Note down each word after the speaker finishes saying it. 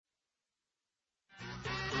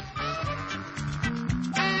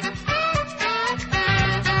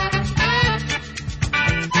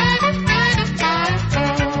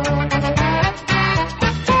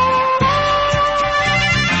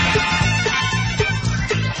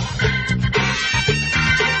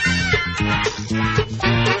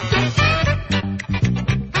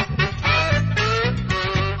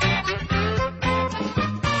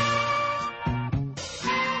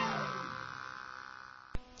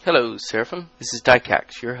Hello, Seraphim. This is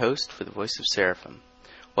Dykax, your host for the Voice of Seraphim.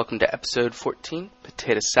 Welcome to episode 14,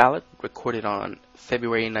 Potato Salad, recorded on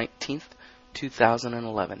February 19th,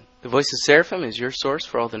 2011. The Voice of Seraphim is your source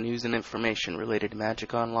for all the news and information related to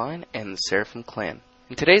Magic Online and the Seraphim clan.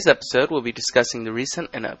 In today's episode, we'll be discussing the recent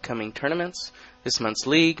and upcoming tournaments, this month's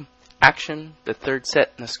league, action, the third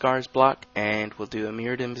set in the Scars block, and we'll do a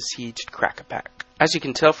Mirrored and Besieged Crack-a-Pack. As you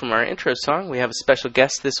can tell from our intro song, we have a special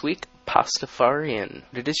guest this week, Pastafarian.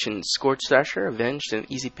 In addition, Scourge Thrasher, Avenged,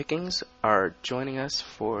 and Easy Pickings are joining us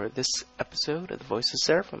for this episode of the Voice of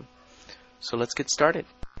Seraphim. So let's get started.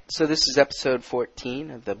 So this is episode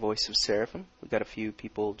 14 of the Voice of Seraphim. We've got a few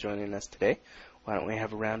people joining us today. Why don't we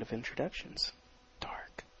have a round of introductions?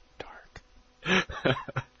 Dark.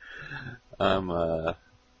 I'm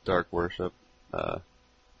Dark Worship. Been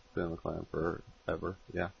in the clan forever,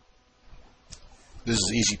 yeah. This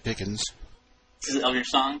is Easy Pickings. This is Elder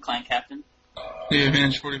Song, Clan Captain. The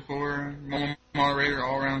Avenged 44, moderator,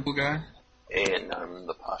 all-around cool guy. And I'm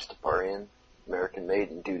the Pastafarian, American made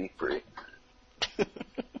and duty free.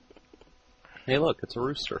 Hey look, it's a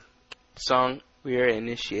rooster. Song, we are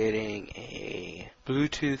initiating a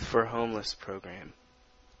Bluetooth for Homeless program.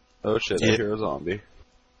 Oh shit, I hear a zombie.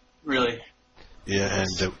 Really? Yeah,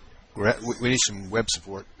 and we need some web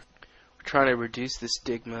support. We're trying to reduce the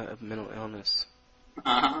stigma of mental illness.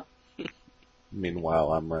 Uh-huh.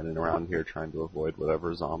 Meanwhile, I'm running around here trying to avoid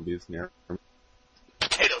whatever zombies near.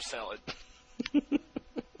 Potato salad.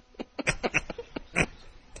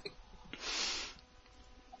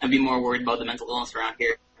 I'd be more worried about the mental illness around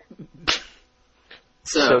here.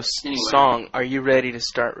 So anyway. Song, are you ready to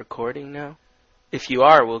start recording now? If you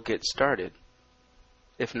are, we'll get started.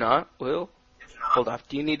 If not, we'll hold off.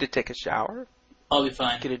 Do you need to take a shower? I'll be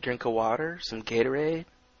fine. Get a drink of water, some Gatorade,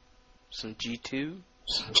 some G2.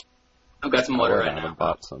 I've got some water right I now.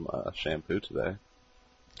 bought some shampoo today.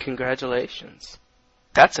 Congratulations.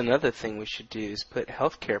 That's another thing we should do, is put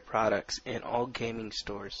healthcare products in all gaming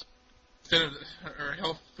stores. Instead of or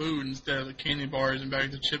health food instead of the candy bars and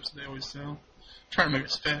bags of chips they always sell. Trying to make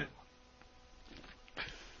us fat.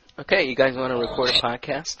 Okay, you guys want to record a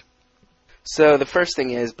podcast? So the first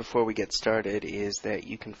thing is, before we get started, is that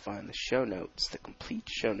you can find the show notes, the complete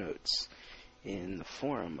show notes, in the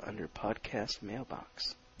forum under Podcast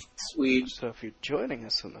Mailbox. Sweet. So if you're joining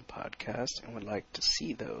us on the podcast and would like to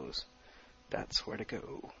see those, that's where to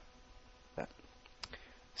go.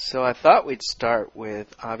 So I thought we'd start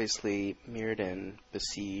with, obviously, Mirrored and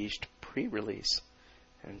Besieged pre-release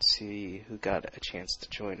and see who got a chance to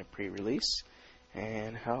join a pre-release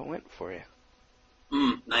and how it went for you.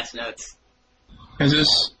 Nice notes. Is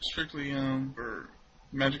this strictly for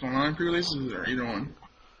Magic Online pre-releases or either one?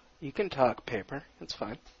 You can talk paper. It's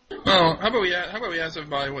fine. Oh, how about we ask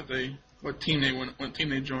everybody what team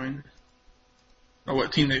they joined, or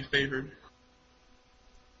what team they favored.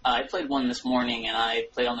 I played one this morning, and I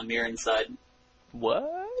played on the Mirren side.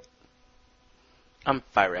 What? I'm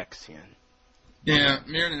Phyrexian. Yeah,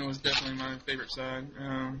 Mirren was definitely my favorite side.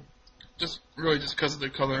 Just because of the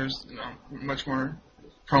colors, much more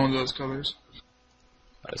prone to those colors.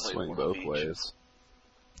 I swing both ways.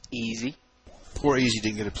 Easy. Poor Easy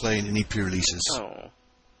didn't get to play in any pre-releases. Oh,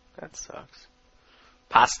 that sucks.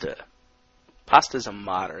 Pasta's a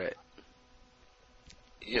moderate.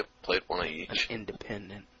 Yep, played one of An each.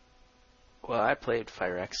 independent. Well, I played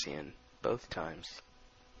Phyrexian both times.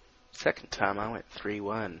 Second time I went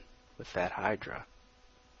 3-1 with that Hydra.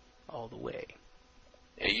 All the way.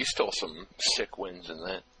 Yeah, you stole some sick wins in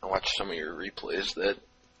that. I watched some of your replays that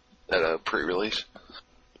pre-release.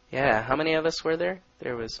 Yeah, how many of us were there?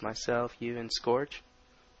 There was myself, you, and Scourge.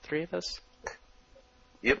 3 of us?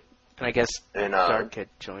 Yep. And I guess And Dark had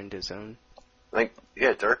joined his own. I think,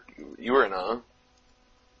 yeah, Dark, you were in a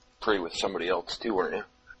pre with somebody else too, weren't you?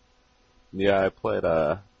 Yeah, I played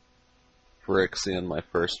Phyrexian. My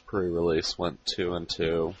first pre-release went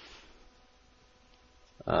 2-2.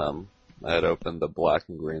 I had opened the Black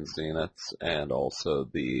and Green Zeniths and also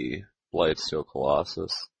the Blightsteel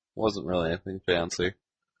Colossus. Wasn't really anything fancy.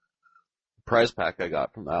 The prize pack I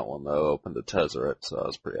got from that one, though, opened a Tezzeret, so that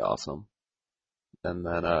was pretty awesome. And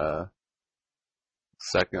then,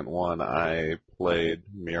 second one, I played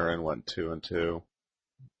Mirren, went 2-2.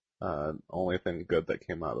 Only thing good that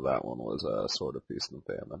came out of that one was Sword of Feast and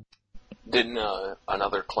Famine. Didn't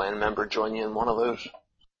another clan member join you in one of those?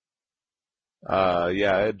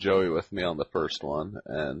 Yeah, I had Joey with me on the first one,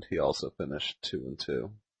 and he also finished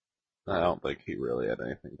 2-2. I don't think he really had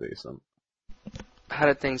anything decent. How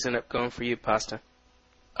did things end up going for you, Pasta?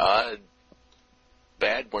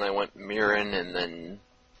 Bad when I went Mirren, and then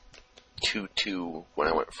 2-2 when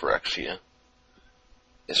I went Phyrexia.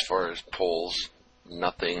 As far as polls,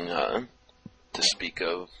 nothing to speak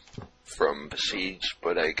of from Besiege,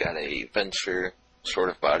 but I got a Venture, Sort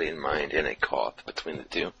of Body and Mind, and a Koth between the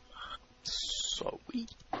two.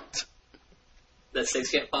 Sweet. That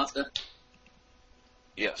 6-cat pasta?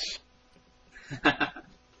 Yes.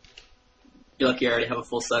 You're lucky I already have a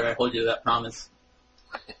full set. I hold you to that promise.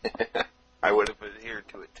 I would have adhered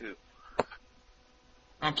to it too.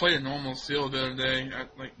 I played a normal seal the other day,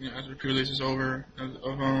 after pre-release was over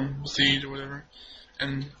of Siege or whatever,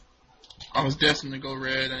 and I was destined to go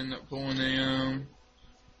red. I ended up pulling a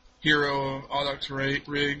Hero Audax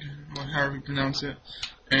Rig, or however you pronounce it,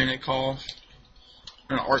 and a Koth,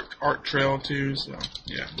 and an Art Trail too. So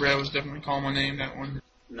yeah, red was definitely calling my name that one.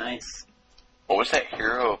 Nice. What was that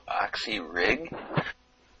Hero Oxy Rig?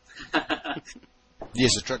 He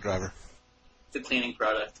is a truck driver. It's a cleaning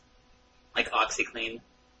product. Like OxyClean.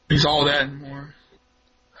 He's all that and more.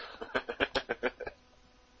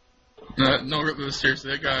 No,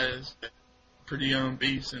 seriously, that guy is pretty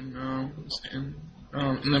beast and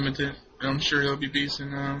limited. And I'm sure he'll be beast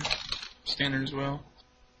in standard as well.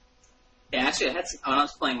 Yeah, actually, when I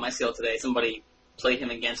was playing my seal today, somebody played him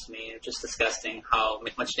against me. It was just disgusting how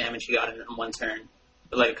much damage he got in one turn.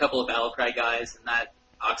 But like a couple of Battlecry guys and that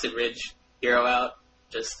Oxid Ridge hero out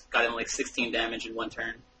just got him like 16 damage in one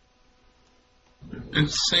turn. And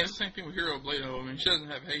the same thing with Hero Blado. I mean, she doesn't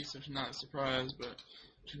have haste, so she's not a surprise, but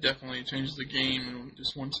she definitely changes the game in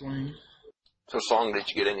just one swing. So, Song, did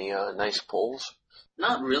you get any nice pulls?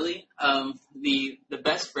 Not really. The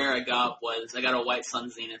best rare I got a White Sun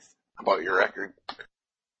Zenith. How about your record?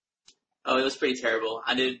 Oh, it was pretty terrible.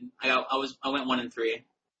 I went 1-3.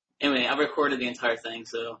 Anyway, I recorded the entire thing,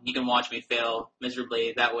 so you can watch me fail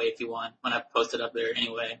miserably that way if you want when I post it up there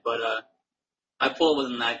anyway. But my pull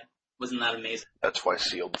wasn't that amazing. That's why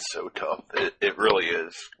sealed is so tough. It really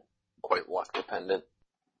is quite luck dependent.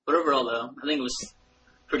 But overall, though, I think it was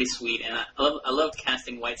pretty sweet, and I love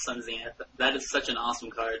casting White Sun Zenith. That is such an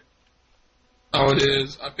awesome card. Oh, it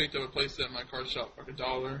is. I picked up a playset at my card shop for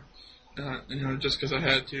 $1. Just because I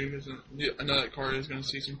had to, because I know that card is going to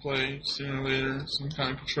see some play sooner or later, some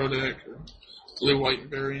kind of control deck or blue-white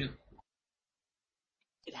variant.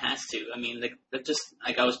 It has to. I mean,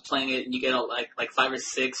 I was playing it, and you get like 5 or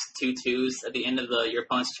 6 2/2s at the end of your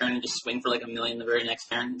opponent's turn, and just swing for like $1 million the very next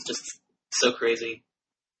turn. It's just so crazy.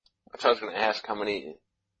 So I was going to ask, how many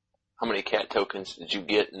cat tokens did you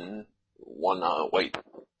get in one White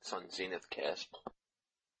Sun Zenith cast?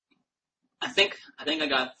 I think I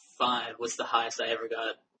got 5 was the highest I ever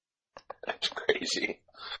got. That's crazy.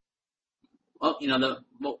 Well,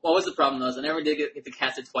 what was the problem was I never did get to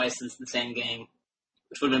cast it twice in the same game,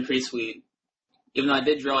 which would have been pretty sweet. Even though I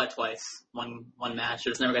did draw it twice, one match, I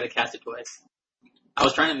just never got to cast it twice. I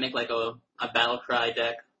was trying to make like a Battlecry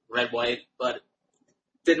deck, red-white, but it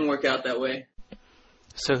didn't work out that way.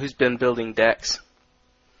 So who's been building decks?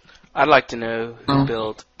 I'd like to know who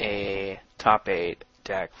built a top 8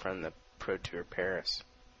 deck from the Pro Tour Paris.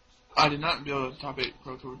 I did not build a top 8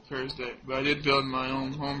 Pro Tour Paris deck, but I did build my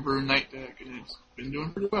own homebrew night deck, and it's been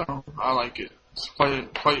doing pretty well. I like it. It's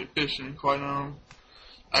quite efficient, quite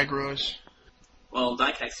aggro-ish. Well,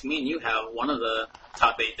 Diecax, me and you have one of the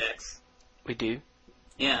top 8 decks. We do?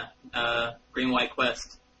 Yeah, Green-White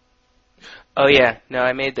Quest. Oh yeah, no,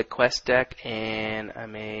 I made the Quest deck, and I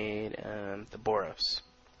made the Boros,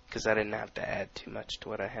 because I didn't have to add too much to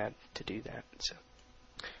what I had to do that, so...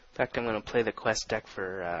 In fact, I'm going to play the Quest deck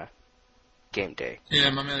for game day. Yeah,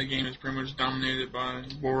 my meta game is pretty much dominated by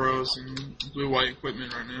Boros and blue-white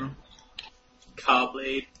equipment right now.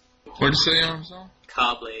 Cobblade. What'd you say, Sal?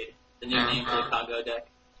 Cobblade. The new name for the Coggo deck.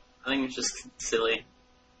 I think it's just silly.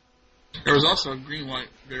 There was also a green-white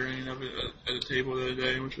variant of it at the table the other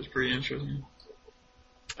day, which was pretty interesting.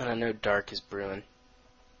 And I know Dark is brewing.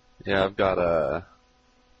 Yeah, I've got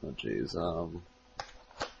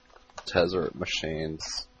Tezzeret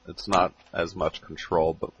Machines. It's not as much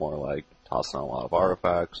control, but more like tossing a lot of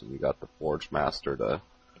artifacts, and you got the Forge Master to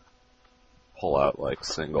pull out like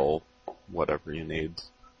single whatever you need.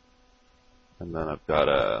 And then I've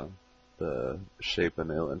got the Shape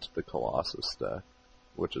Anew into the Colossus deck,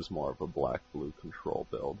 which is more of a black-blue control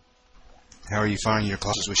build. How are you finding your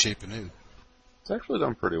Colossus with Shape Anew? It's actually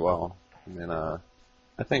done pretty well. I mean, I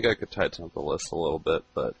think I could tighten up the list a little bit,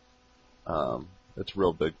 but its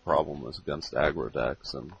real big problem was against aggro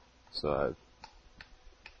decks, and so I've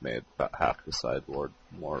made about half the sideboard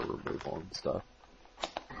more removal and stuff.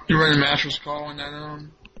 You running Master's Call in that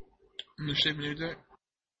in the Shape Anew deck?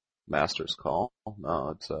 Master's Call? No,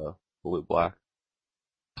 it's blue-black.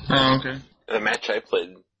 Oh, okay. The match I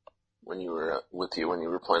played when you were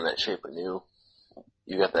playing that Shape Anew,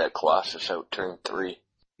 you got that Colossus out turn 3.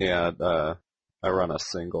 Yeah, I run a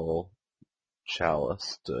single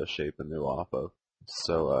chalice to shape anew off of.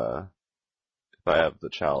 So, if I have the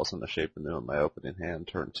chalice and the shape anew in my opening hand,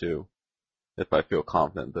 turn 2, if I feel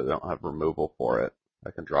confident that I don't have removal for it,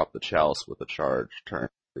 I can drop the chalice with a charge, turn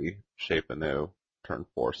 3, shape anew, turn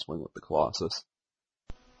 4, swing with the Colossus.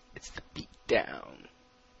 It's the beat down.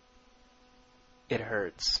 It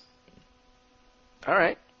hurts.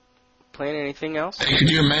 Alright. Playing anything else? Hey, could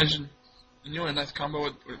you imagine? You know what a nice combo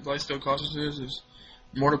with Blightsteel Colossus is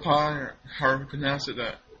Mordecai, or however you pronounce it,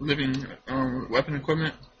 that living weapon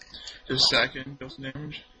equipment. Just sack it and deal some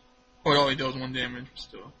damage. Well, it only does 1 damage, but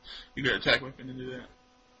still. You get an attack weapon to do that.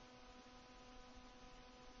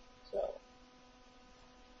 So,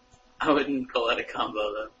 I wouldn't call that a combo,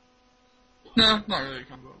 though. No, not really a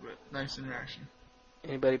combo, but nice interaction.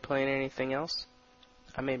 Anybody playing anything else?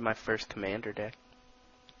 I made my first commander deck.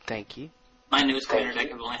 Thank you. My newest commander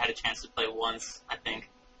deck I've only had a chance to play once, I think.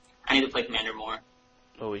 I need to play commander more.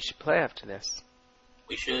 Well, we should play after this.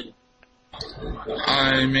 We should.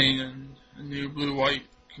 I made a new blue-white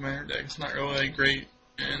commander deck. It's not really great,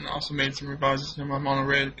 and also made some revises to my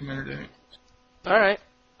mono-red commander deck. Alright.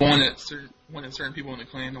 One that certain people in the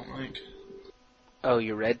clan don't like. Oh,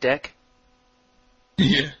 your red deck?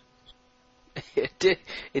 Yeah.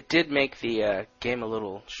 It did make the game a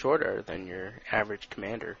little shorter than your average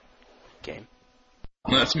commander game.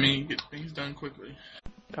 That's me. Get things done quickly.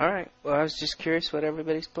 Alright, well I was just curious what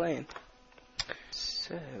everybody's playing.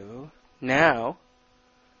 So, now,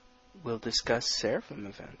 we'll discuss Seraphim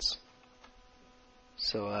events.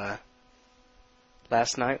 So,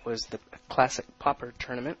 last night was the Classic Pauper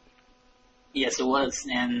Tournament. Yes, it was,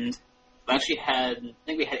 and I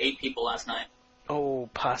think we had 8 people last night. Oh,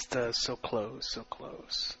 Pasta, so close, so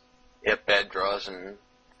close. Yep, bad draws and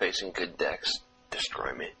facing good decks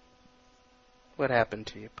destroy me. What happened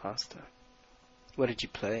to you, Pasta? What did you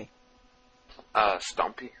play?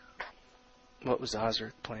 Stompy. What was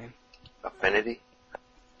Osric playing? Affinity.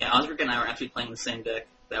 Yeah, Osric and I were actually playing the same deck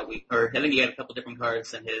that week. Or I think he had a couple different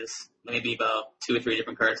cards in his, maybe about 2 or 3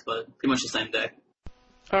 different cards, but pretty much the same deck.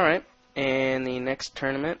 Alright, and the next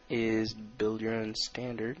tournament is Build Your Own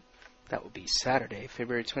Standard. That will be Saturday,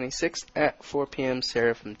 February 26th at 4 p.m.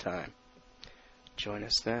 Seraphim time. Join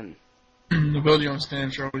us then. The Build Your Own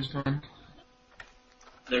Standards are always fun.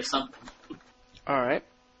 There's something. Alright,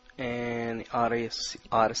 and the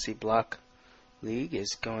Odyssey Block League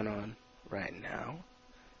is going on right now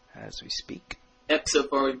as we speak. Yep, so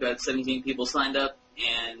far we've got 17 people signed up,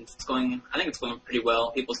 and I think it's going pretty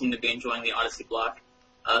well. People seem to be enjoying the Odyssey Block.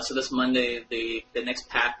 So this Monday, the next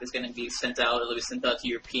pack is going to be sent out. It'll be sent out to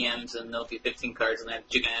your PMs, and there'll be 15 cards in that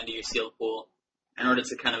you can add to your sealed pool in order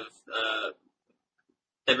to kind of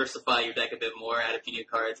diversify your deck a bit more, add a few new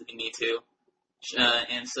cards if you need to.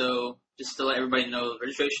 And so, just to let everybody know,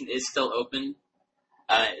 registration is still open.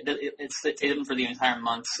 It's open for the entire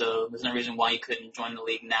month, so there's no reason why you couldn't join the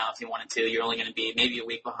league now if you wanted to. You're only going to be maybe a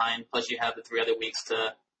week behind, plus you have the 3 other weeks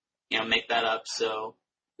to, make that up. So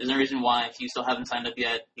there's no reason why, if you still haven't signed up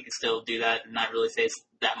yet, you can still do that and not really face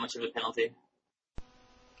that much of a penalty.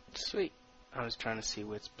 Sweet. I was trying to see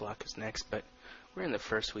which block is next, but we're in the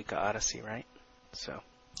first week of Odyssey, right? So.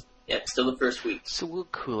 Yeah, still the first week. So we'll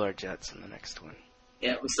cool our jets in the next one.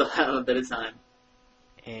 Yeah, we still have a bit of time.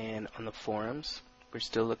 And on the forums, we're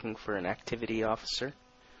still looking for an activity officer.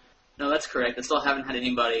 No, that's correct. I still haven't had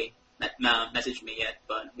anybody message me yet,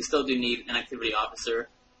 but we still do need an activity officer.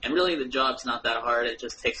 And really, the job's not that hard. It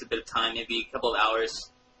just takes a bit of time, maybe a couple of hours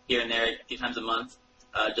here and there, a few times a month,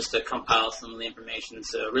 just to compile some of the information.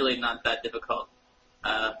 So really not that difficult.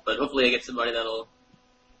 But hopefully I get somebody that'll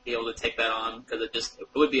be able to take that on, because it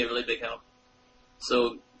would be a really big help.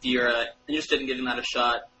 So if you're interested in giving that a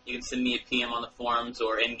shot, you can send me a PM on the forums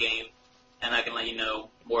or in-game, and I can let you know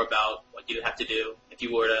more about what you have to do if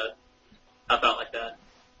you were to help out like that.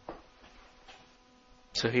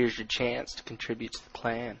 So here's your chance to contribute to the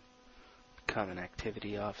clan. Become an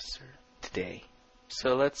activity officer today.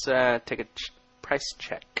 So let's take a price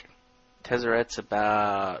check. Tezzeret's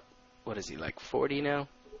about, what is he, like 40 now?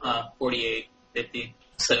 48.50.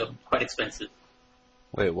 So quite expensive.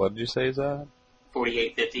 Wait, what did you say is that?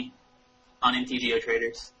 48.50 on MTGO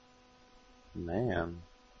Traders. Man,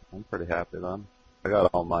 I'm pretty happy then. I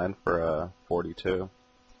got all mine for 42.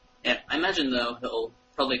 Yeah, I imagine though he'll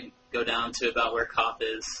probably go down to about where Koth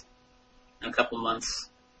is in a couple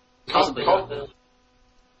months. Possibly.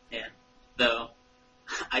 Yeah, though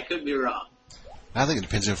I could be wrong. I think it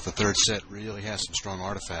depends if the third set really has some strong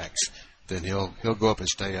artifacts. Then he'll go up and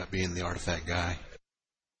stay up being the artifact guy.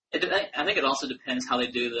 I think it also depends how they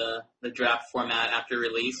do the draft format after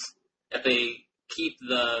release. If they keep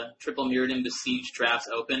the Triple Mirrodin Besiege drafts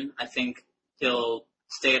open, I think he'll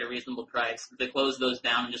stay at a reasonable price. If they close those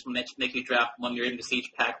down and just make you draft one Mirrodin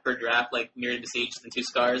Besiege pack per draft, like Mirrodin Besiege and 2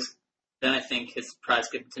 Scars, then I think his price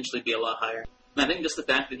could potentially be a lot higher. And I think just the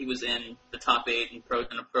fact that he was in the top 8 in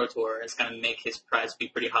a Pro Tour is going to make his price be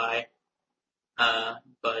pretty high.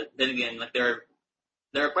 But then again, like there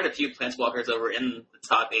are quite a few Planeswalkers over in the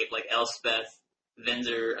top 8, like Elspeth,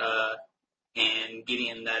 Venzer, and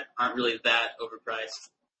Gideon that aren't really that overpriced.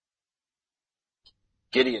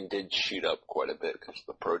 Gideon did shoot up quite a bit because of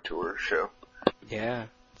the Pro Tour show. Yeah,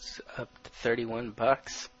 it's up to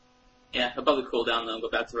 $31. Yeah, he'll probably cool down though and go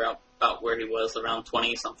back to about where he was, around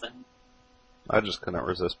 20 something. I just couldn't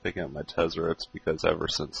resist picking up my Tezzerets because ever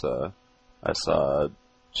since I saw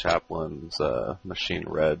Chaplin's Machine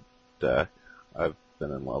Red deck, I've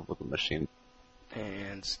been in love with the Machine.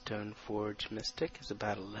 And Stoneforge Mystic is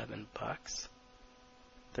about $11.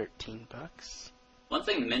 $13. One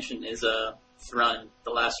thing to mention is Thrun,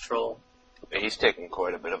 the last troll. He's taken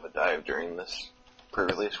quite a bit of a dive during this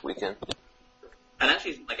pre-release weekend. I'd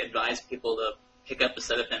actually advise people to pick up a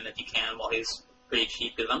set of him if you can while he's pretty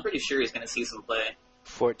cheap, because I'm pretty sure he's going to see some play.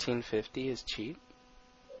 $14.50 is cheap.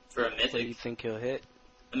 For a mythic. What do you think he'll hit?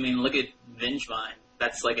 I mean, look at Vengevine.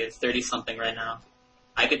 That's like a 30 something right now.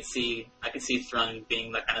 I could see Thrun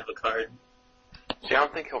being that kind of a card. See, I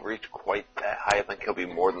don't think he'll reach quite that high. I think he'll be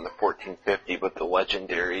more than the 1450, but the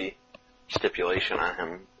legendary stipulation on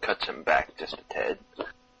him cuts him back just a tad.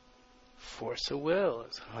 Force of Will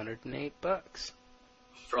is $108.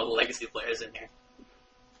 For all the legacy players in here.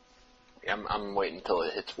 Yeah, I'm waiting until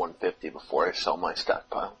it hits 150 before I sell my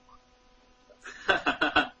stockpile.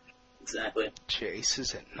 Exactly. Jace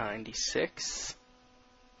is at 96.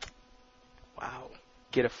 Wow.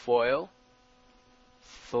 Get a foil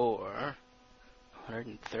for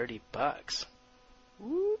 $130.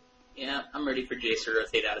 Woo. Yeah, I'm ready for Jace to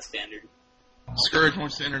rotate out of standard. Scourge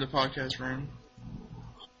wants to enter the podcast room.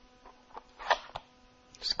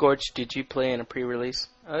 Scorch, did you play in a pre-release?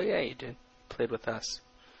 Oh yeah, you did. Played with us.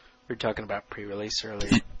 We were talking about pre-release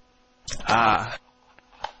earlier.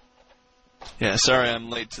 Yeah, sorry I'm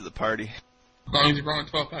late to the party. As long as you brought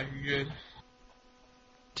a 12-pack, you're good.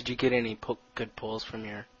 Did you get any good pulls from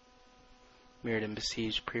your Mirrodin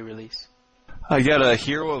Besiege pre-release? I got a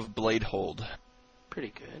Hero of Bladehold.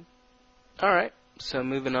 Pretty good. Alright, so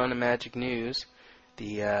moving on to Magic News.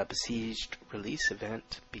 The Besieged release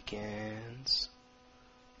event begins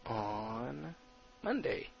on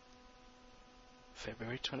Monday,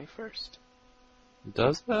 February 21st.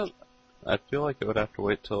 Does that? I feel like it would have to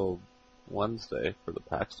wait till Wednesday for the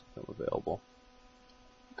packs to become available.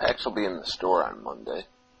 Packs will be in the store on Monday.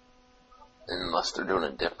 Unless they're doing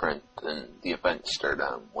it different, then the event started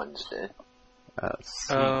on Wednesday.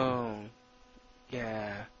 Oh,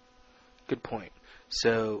 yeah. Good point.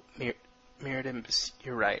 So, Mirrodin,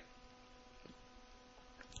 you're right.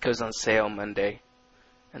 It goes on sale Monday,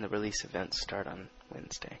 and the release events start on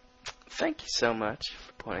Wednesday. Thank you so much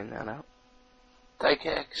for pointing that out.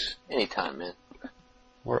 Diecax, anytime, man.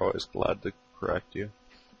 We're always glad to correct you.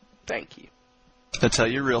 Thank you. That's how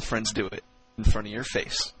your real friends do it, in front of your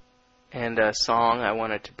face. And a song, I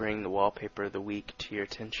wanted to bring the wallpaper of the week to your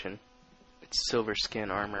attention. It's Silver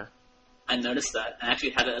Skin Armor. I noticed that. I actually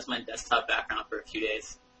had it as my desktop background for a few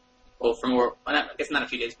days. Well, I guess not a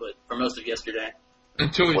few days, but for most of yesterday.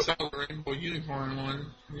 Until we saw the rainbow unicorn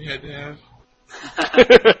one, we had to have.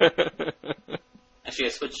 Actually, I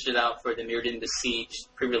switched it out for the Mirrodin Besiege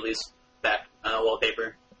pre-release back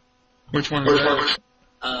wallpaper. Which one is that?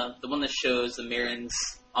 The one that shows the Mirrans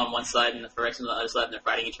on one side and the Phyrexians on the other side, and they're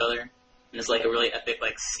fighting each other. And it's like a really epic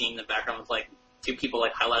scene in the background with two people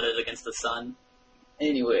highlighted against the sun.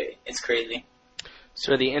 Anyway, it's crazy.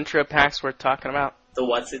 So are the intro packs worth talking about? The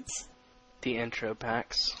what's-its? The intro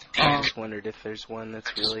packs. I just wondered if there's one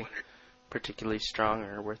that's really particularly strong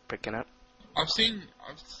or worth picking up. I've seen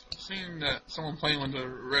that someone playing with the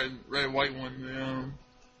red white one,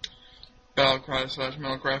 the Battlecry /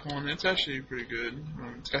 Metalcraft one. It's actually pretty good.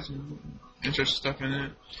 It's got some interesting stuff in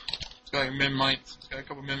it. It's got Min-Mites. It's got a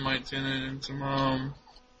couple Min-Mites in it and some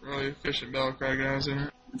really efficient Battlecry guys in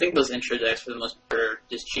it. I think those intro decks for the most part are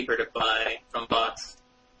just cheaper to buy from box,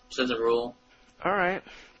 just as a rule. Alright.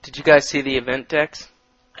 Did you guys see the event decks?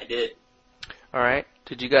 I did. Alright.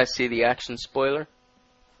 Did you guys see the action spoiler?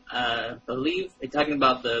 I believe, are you talking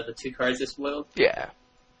about the 2 cards they spoiled? Yeah.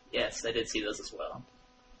 Yes, I did see those as well.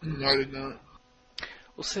 I did not.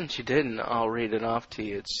 Well, since you didn't, I'll read it off to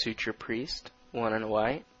you. It's Suture Priest, 1 and a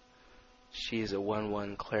white. She is a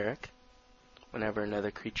 1/1 cleric. Whenever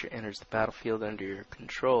another creature enters the battlefield under your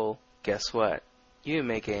control, guess what? You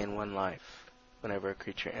may gain 1 life. Whenever a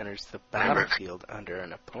creature enters the battlefield under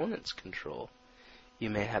an opponent's control, you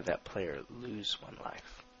may have that player lose 1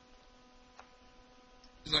 life.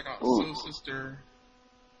 It's like a Ooh. Soul Sister.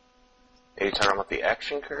 Are you talking about the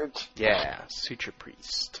action cards? Yeah, Suture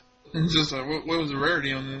Priest. It's just like, what was the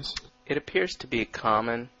rarity on this? It appears to be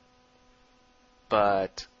common,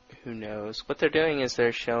 but who knows? What they're doing is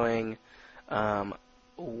they're showing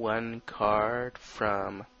 1 card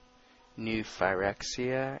from New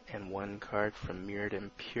Phyrexia and 1 card from Mirrored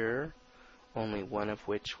Impure, only one of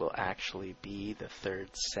which will actually be the 3rd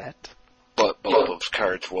set. But both those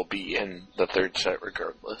cards will be in the 3rd set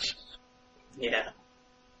regardless. Yeah.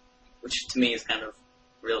 Which to me is kind of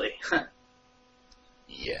really.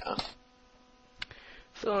 Yeah.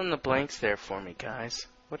 Fill in the blanks there for me, guys.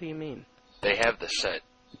 What do you mean? They have the set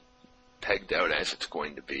pegged out as it's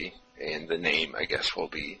going to be, and the name, I guess, will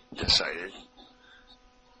be decided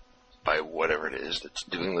by whatever it is that's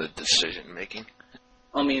doing the decision making.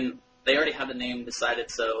 I mean, they already have the name decided,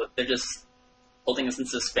 so they're just holding us in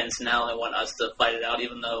suspense now. They want us to fight it out,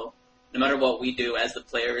 even though no matter what we do as the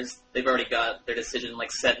players, they've already got their decision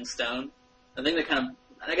like set in stone. The thing that kind of,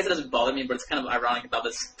 I guess it doesn't bother me, but it's kind of ironic about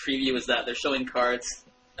this preview is that they're showing cards,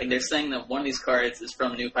 like they're saying that one of these cards is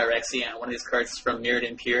from New Phyrexia and one of these cards is from Mirrored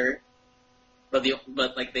Impure. But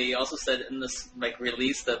like they also said in this like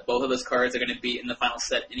release that both of those cards are going to be in the final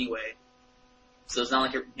set anyway. So it's not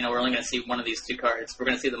like we're only going to see one of these 2 cards. We're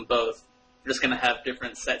going to see them both. We're just going to have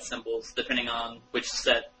different set symbols depending on which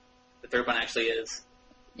set the 3rd one actually is.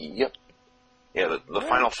 Yep. Yeah, the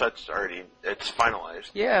final set's it's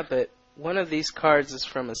finalized. Yeah, but one of these cards is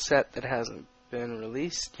from a set that hasn't been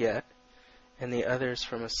released yet, and the other is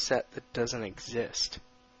from a set that doesn't exist.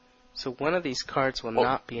 So one of these cards will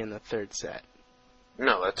not be in the 3rd set.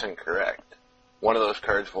 No, that's incorrect. One of those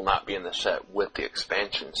cards will not be in the set with the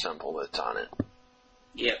expansion symbol that's on it.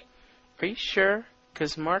 Yep. Are you sure?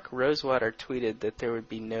 Because Mark Rosewater tweeted that there would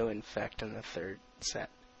be no Infect in the 3rd set.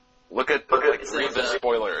 Read the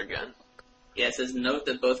spoiler again. Yeah, it says, note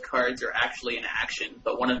that both cards are actually in action,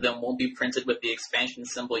 but one of them won't be printed with the expansion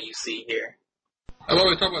symbol you see here. I thought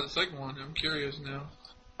we talked about the second one. I'm curious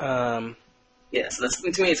now. Yeah, so that's,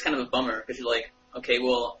 to me it's kind of a bummer, because you're like, okay,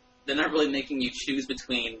 well, they're not really making you choose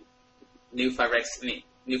between New Phyrexia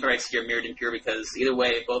or Mirrored Impure, because either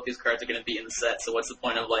way, both these cards are going to be in the set, so what's the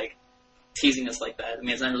point of, like, teasing us like that? I mean,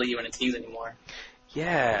 it's not really even a tease anymore.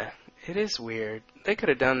 Yeah, it is weird. They could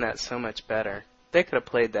have done that so much better. They could have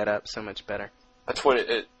played that up so much better. That's what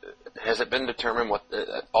has it been determined what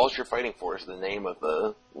all you're fighting for is the name of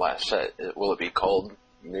the last set. Will it be called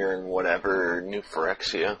Mirror whatever or New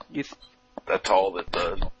Phyrexia? That's all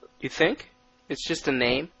that You think? It's just a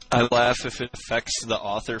name? I laugh if it affects the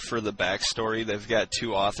author for the backstory. They've got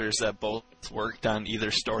 2 authors that both worked on either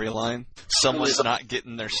storyline. Someone's not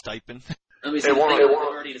getting their stipend. They've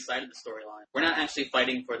already decided the storyline. We're not actually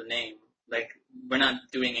fighting for the name. Like, we're not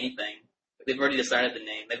doing anything. They've already decided the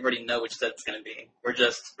name. They already know which set it's going to be. We're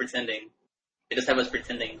just pretending. They just have us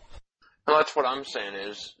pretending. No, that's what I'm saying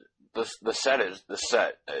is the set is the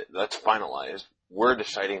set. That's finalized. We're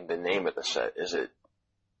deciding the name of the set. Is it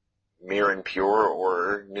Mirror Impure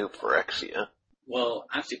or New Phyrexia? Well,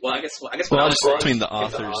 actually, I guess what Well, I it's was between the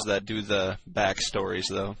authors that do the backstories,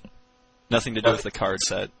 though. Nothing to do with the card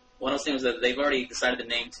set. what I was saying was that they've already decided the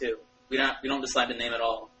name too. We don't decide the name at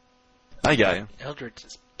all. I got you. Eldritch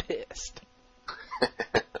is pissed.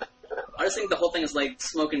 I just think the whole thing is like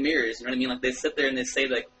smoke and mirrors. You know what I mean? Like they sit there and they say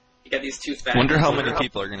like you got these 2 factions. Wonder how many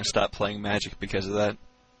people are going to stop playing Magic because of that.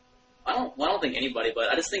 I don't think anybody, but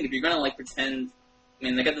I just think if you're gonna like pretend, I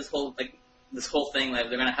mean, they got this whole thing like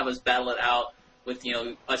they're gonna have us battle it out with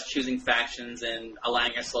us choosing factions and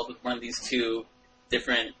aligning ourselves with one of these 2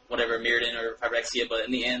 different whatever Mirrodin or Phyrexia, but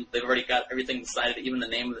in the end they've already got everything decided, even the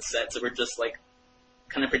name of the set. So we're just like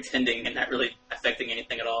kind of pretending and not really affecting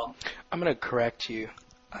anything at all. I'm going to correct you.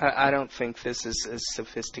 I don't think this is as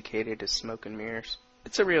sophisticated as Smoke and Mirrors.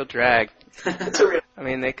 It's a real drag. I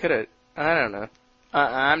mean, they could have... I don't know.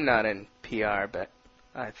 I'm not in PR, but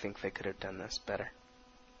I think they could have done this better.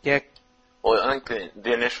 Yeah. Well, I think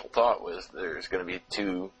the initial thought was there's going to be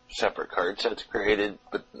 2 separate card sets created,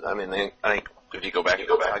 but I mean, I think if you go back to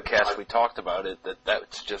the podcast, we talked about it,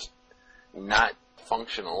 that's just not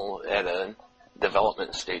functional at a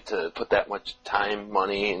development state to put that much time,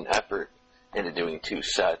 money, and effort into doing 2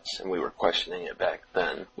 sets, and we were questioning it back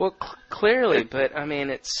then. Well, clearly, but I mean,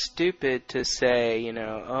 it's stupid to say,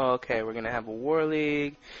 oh, okay, we're going to have a war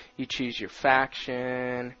league, you choose your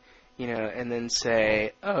faction, and then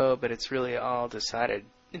say, oh, but it's really all decided.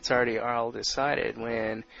 It's already all decided,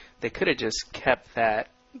 when they could have just kept that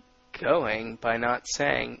going by not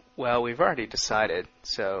saying, well, we've already decided.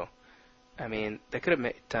 So, I mean, they could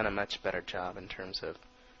have done a much better job in terms of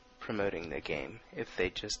promoting the game if they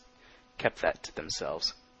just kept that to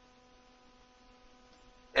themselves.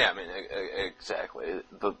 Yeah, I mean, exactly.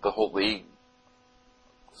 The whole League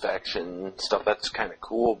faction stuff, that's kind of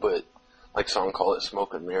cool, but like someone called it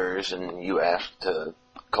smoke and mirrors, and you asked to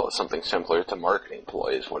call it something simpler to marketing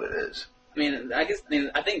ploy is what it is. I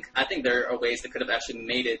think there are ways that could have actually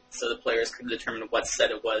made it so the players could determine what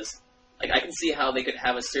set it was. Like, I can see how they could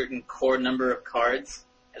have a certain core number of cards,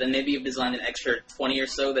 and then maybe you've designed an extra 20 or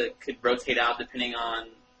so that could rotate out depending on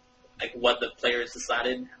like what the players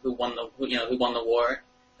decided, who won the war,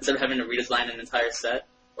 instead of having to redesign an entire set.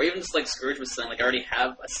 Or even just like Scourge was saying, like I already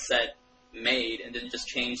have a set made and then just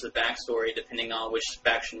change the backstory depending on which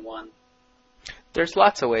faction won. There's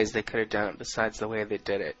lots of ways they could have done it besides the way they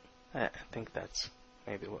did it. I think that's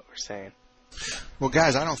maybe what we're saying. Well,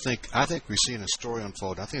 guys, I think we're seeing a story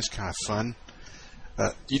unfold. I think it's kind of fun.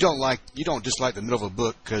 You don't dislike the middle of a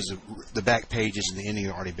book because the back pages and the ending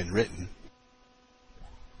have already been written.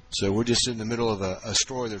 So we're just in the middle of a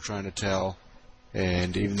story they're trying to tell,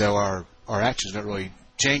 and even though our actions don't really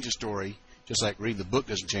change the story, just like reading the book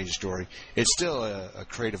doesn't change the story, it's still a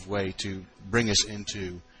creative way to bring us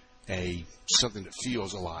into something that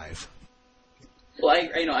feels alive. Well,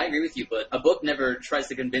 I agree with you, but a book never tries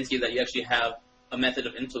to convince you that you actually have a method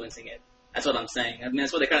of influencing it. That's what I'm saying. I mean,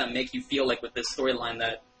 that's what they kind of make you feel like with this storyline,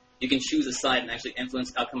 that you can choose a side and actually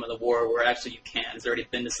influence the outcome of the war, where actually you can't. It's already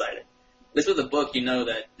been decided. At least with a book, you know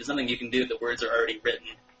that there's nothing you can do. The words are already written.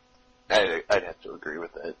 I'd have to agree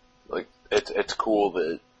with that. Like, it's cool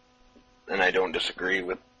that, and I don't disagree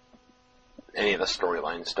with any of the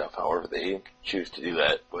storyline stuff, however they choose to do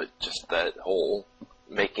that, but just that whole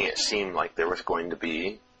making it seem like there was going to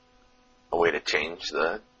be a way to change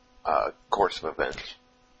the course of events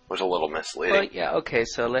was a little misleading. Well, yeah, okay,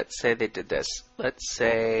 so let's say they did this. Let's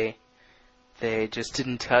say they just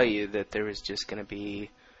didn't tell you that there was just going to be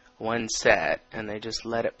one set, and they just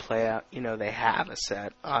let it play out. You know, they have a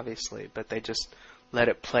set, obviously, but they just let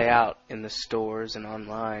it play out in the stores and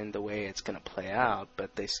online the way it's going to play out,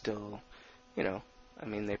 but they still, you know, I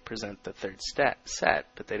mean, they present the third set,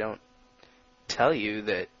 but they don't tell you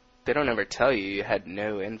that, they don't ever tell you had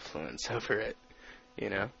no influence over it, you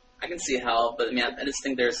know? I can see how, but I mean, I just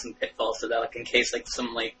think there's some pitfalls to that, like in case like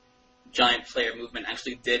some like giant player movement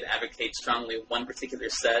actually did advocate strongly one particular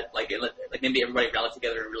set, like maybe everybody rallied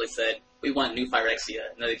together and really said, we want new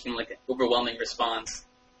Phyrexia, and then it came like an overwhelming response,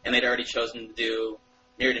 and they'd already chosen to do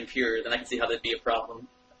Mirrored and Pure, then I can see how that'd be a problem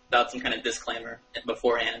without some kind of disclaimer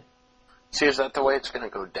beforehand. See, is that the way it's going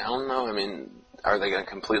to go down, though? I mean, are they going to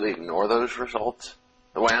completely ignore those results?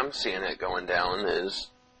 The way I'm seeing it going down is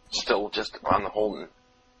still just on the whole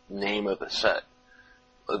name of the set.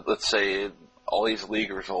 Let's say all these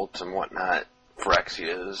league results and whatnot,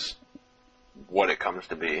 Phyrexia is what it comes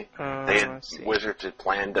to be. Wizards had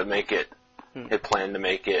planned to make it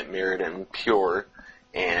Mirrored and Pure,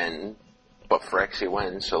 but Phyrexia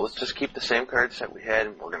wins, so let's just keep the same card set we had,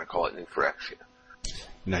 and we're going to call it New Phyrexia.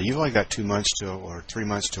 Now, you've only got 2 months or 3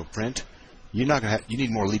 months till print. You're not gonna you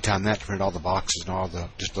need more lead time than that to print all the boxes and all the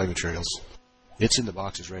display materials. It's in the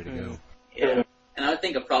boxes ready to go. Yeah. And I would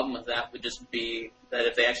think a problem with that would just be that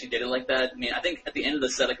if they actually did it like that, I mean, I think at the end of the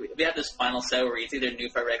set, like, if we have this final set where it's either New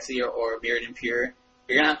Phyrexia or Mirrored and Pure,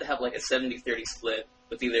 you're going to have like a 70-30 split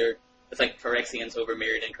with like Phyrexians over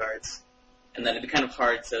Mirrored in cards. And then it'd be kind of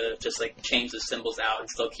hard to just like change the symbols out and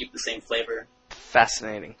still keep the same flavor.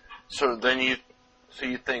 Fascinating. So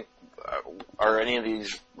you think, are any of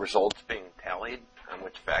these results being tallied on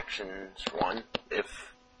which factions won? If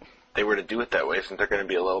they were to do it that way, isn't there going to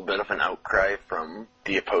be a little bit of an outcry from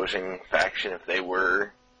the opposing faction if they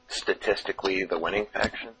were statistically the winning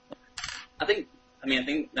faction? I think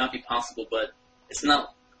that would be possible, but it's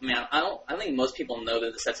not. I mean, I don't think most people know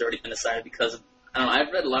that the set's already been decided because I don't know.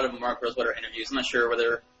 I've read a lot of Mark Rosewater interviews. I'm not sure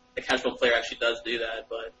whether the casual player actually does do that,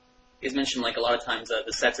 but he's mentioned like a lot of times that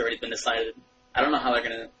the set's already been decided. I don't know how they're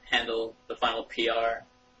going to handle the final PR.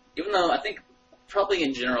 Even though I think probably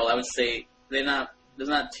in general, I would say there's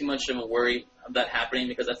not too much of a worry of that happening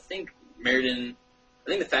because I think the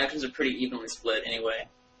factions are pretty evenly split anyway.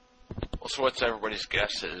 Well, so what's everybody's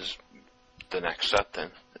guess is the next set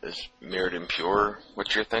then? Is Mirrored and Pure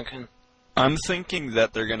what you're thinking? I'm thinking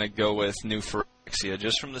that they're going to go with New Phyrexia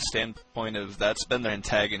just from the standpoint of that's been their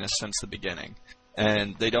antagonist since the beginning.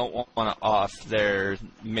 And they don't want to off their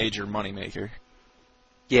major moneymaker.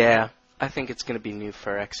 Yeah, I think it's going to be New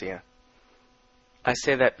Phyrexia. I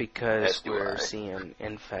say that because we're seeing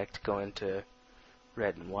Infect go into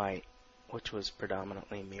red and white, which was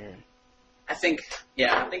predominantly mirrored. I think I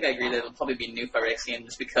agree that it'll probably be New Phyrexian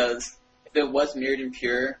just because if it was Mirrored and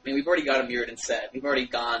Pure, I mean, we've already got a Mirrored and set. We've already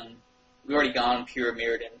gone Pure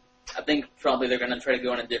Mirrored in. I think probably they're going to try to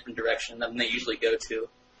go in a different direction than they usually go to.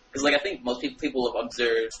 Because, like, I think most people have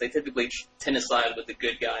observed, they typically tend to side with the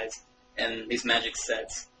good guys in these Magic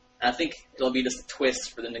sets. And I think it'll be just a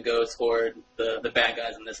twist for them to go toward the bad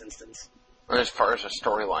guys in this instance. And as far as the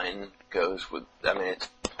storyline goes, it's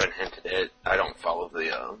been hinted at. I don't follow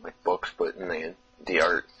the books, but in the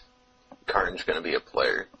art, Karn's going to be a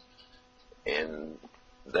player, and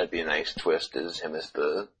that'd be a nice twist. Is him as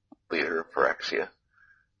the leader of Phyrexia,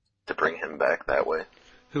 to bring him back that way.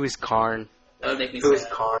 Who is Karn? That would make me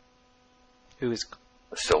sad. Who is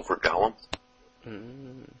The Silver Golem.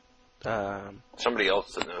 Somebody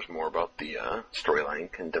else that knows more about the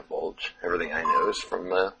storyline can divulge. Everything I know is from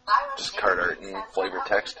the just card art and flavor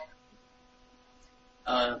text.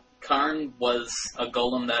 Karn was a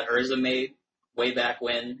golem that Urza made way back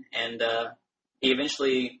when, and he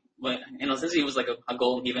eventually, since he was like a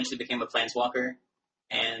golem, he eventually became a planeswalker,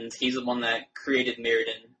 and he's the one that created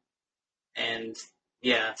Mirrodin. And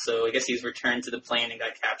yeah, so I guess he's returned to the plane and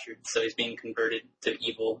got captured, so he's being converted to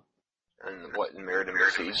evil. And what in Mirrodin,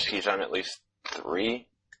 he's on at least three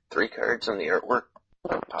cards in the artwork,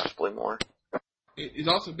 possibly more. He's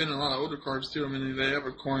also been in a lot of older cards too. I mean, they have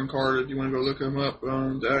a Karn card if you want to go look him up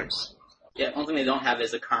on decks. Yeah, one thing they don't have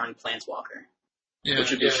is a Karn planeswalker,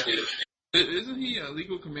 which would be stupid. Isn't he a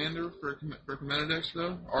legal commander for commander decks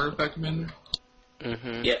though? Artifact commander.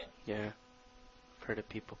 Mm-hmm. Yeah. Yeah. I've heard of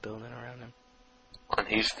people building around him. And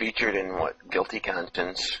he's featured in Guilty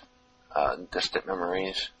Conscience, Distant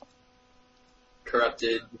Memories,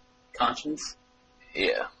 Corrupted Conscience.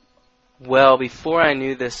 Yeah. Well, before I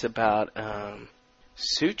knew this about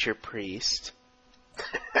Suture Priest,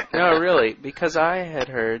 no, really, because I had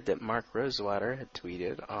heard that Mark Rosewater had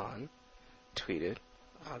tweeted,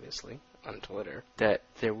 obviously, on Twitter, that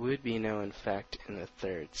there would be no infect in the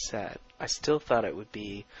third set. I still thought it would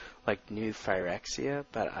be like new Phyrexia,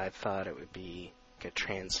 but I thought it would be like a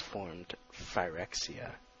transformed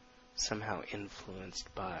Phyrexia, somehow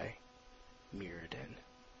influenced by Mirrodin.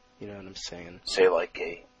 You know what I'm saying? Say like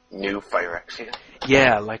a new Phyrexia?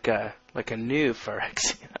 Yeah, like a new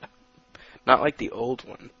Phyrexia. Not like the old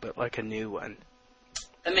one, but like a new one.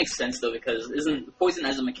 That makes sense though, because isn't poison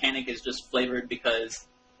as a mechanic is just flavored because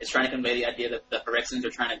it's trying to convey the idea that the Phyrexians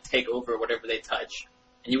are trying to take over whatever they touch.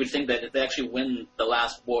 And you would think that if they actually win the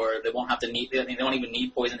last war, they won't even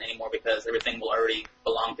need poison anymore because everything will already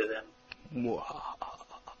belong to them.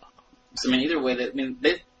 So either way,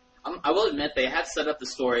 I will admit they have set up the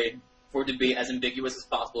story for it to be as ambiguous as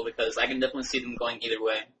possible because I can definitely see them going either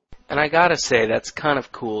way. And I gotta say, that's kind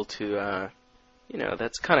of cool to,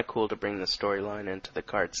 bring the storyline into the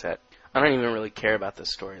card set. I don't even really care about the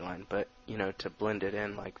storyline, but, to blend it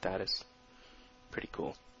in like that is pretty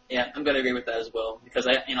cool. Yeah, I'm going to agree with that as well, because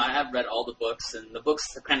I have read all the books, and the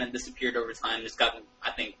books have kind of disappeared over time, just gotten,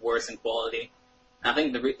 I think, worse in quality. And I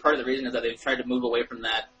think part of the reason is that they've tried to move away from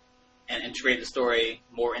that and integrate the story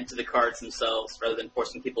more into the cards themselves, rather than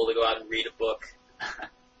forcing people to go out and read a book.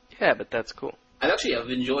 Yeah, but that's cool. I've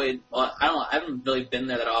enjoyed, I haven't really been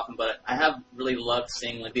there that often, but I have really loved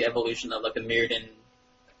seeing, the evolution of, the Mirrodin,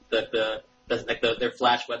 their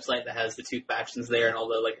Flash website that has the two factions there and all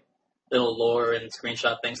the, little lore and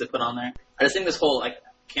screenshot things they put on there. I just think this whole,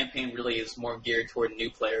 campaign really is more geared toward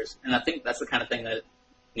new players, and I think that's the kind of thing that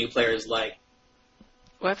new players like.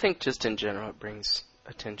 Well, I think just in general it brings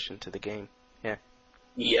attention to the game. Yeah.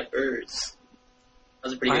 Yepers. That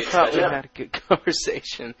was a pretty good I thought we discussion. had a good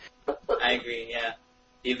conversation. I agree, yeah.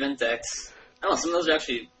 The event decks. I don't know, some of those are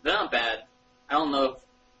actually, they're not bad. I'm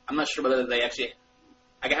not sure whether they actually,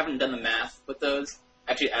 I haven't done the math with those.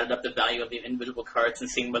 Actually added up the value of the individual cards and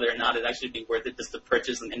seeing whether or not it'd actually be worth it just to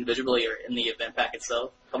purchase them individually or in the event pack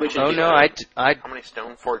itself. How many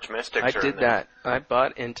Stoneforge Mystics I are in did there? that. I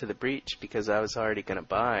bought Into the Breach because I was already going to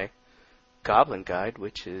buy Goblin Guide,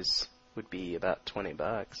 which would be about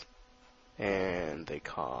 $20, and they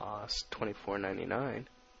cost $24.99.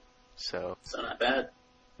 So not bad.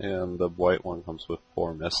 And the white one comes with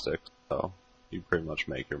 4 Mystics, so you pretty much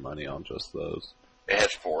make your money on just those. It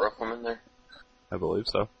has 4 of them in there? I believe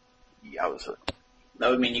so. Yowza. That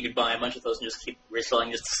would mean you could buy a bunch of those and just keep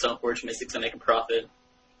reselling just Stoneforge Mystics and make a profit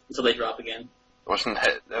until they drop again. Wasn't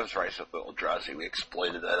that was Rise of the Eldrazi we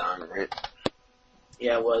exploited that on, right?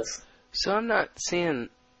 Yeah, it was. So I'm not seeing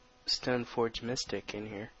Stoneforge Mystic in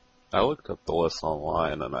here. I looked up the list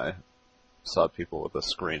online and I saw people with a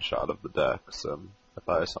screenshot of the decks, and I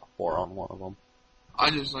thought I saw 4 on one of them. I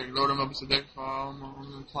just load them up as a deck file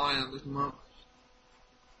on the client, look them up.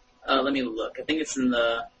 Let me look. I think it's in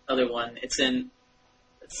the other one. It's in,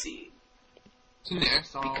 let's see. It's in the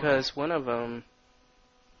Exile. Because one of them...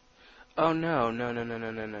 Oh, no.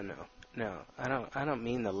 No, I don't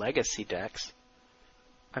mean the legacy decks.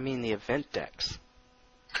 I mean the event decks.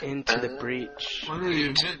 Into the Breach. What are the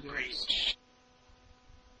event decks?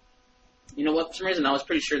 You know what? For some reason, I was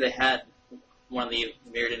pretty sure they had one of the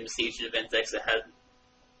Mirrored and Besieged event decks that had.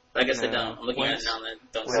 But I guess they don't. I'm looking at it now and I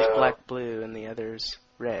don't see One's it. black, blue, and the other's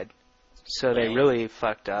red. So they really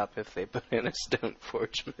fucked up if they put in a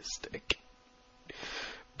Stoneforge Mystic.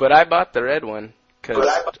 But I bought the red one because,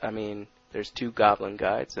 I mean, there's 2 Goblin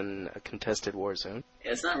Guides and a contested war zone.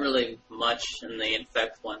 Yeah, it's not really much in the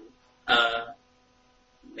Infect one. I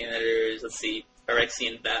mean, there's, let's see,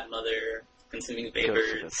 Phyrexian Batmother, Consuming Vapors.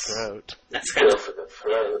 Go for the throat. That's kind of for the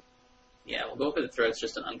throat. Yeah, we'll go for the throat. It's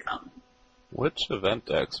just an uncommon. Which event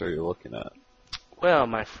decks are you looking at? Well,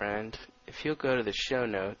 my friend, if you'll go to the show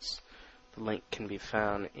notes, the link can be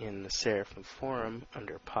found in the Seraphim Forum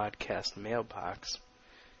under Podcast Mailbox.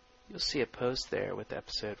 You'll see a post there with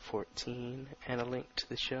episode 14 and a link to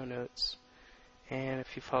the show notes. And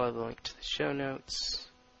if you follow the link to the show notes,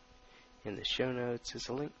 in the show notes is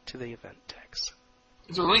a link to the event text.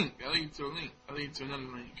 It's a link. I think it's a link. I think it's another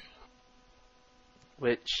link.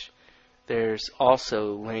 Which, there's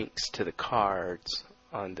also links to the cards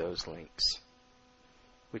on those links,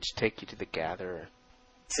 which take you to the Gatherer.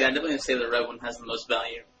 See, I definitely say the red one has the most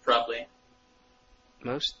value, probably.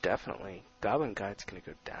 Most definitely. Goblin Guide's going to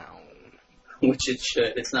go down. Which it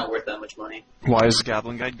should. It's not worth that much money. Why is the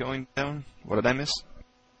Goblin Guide going down? What did I miss?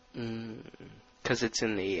 Because it's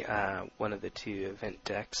in the one of the 2 event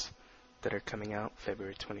decks that are coming out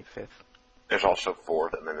February 25th. There's also 4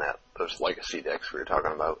 of them in those legacy decks we were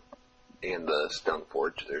talking about. And the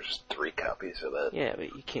Stoneforge, there's 3 copies of that. Yeah,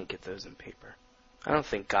 but you can't get those in paper. I don't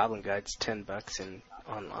think Goblin Guide's $10 in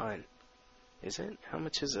online. Is it? How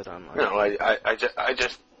much is it online? No, I just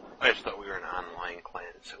thought we were an online clan,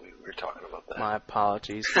 so we were talking about that. My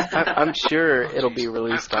apologies. I'm sure it'll be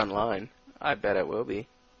released online. I bet it will be.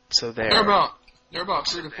 So there. They're about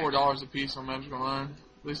 $3 to $4 a piece on Magic Online.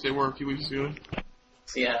 At least they were a few weeks ago.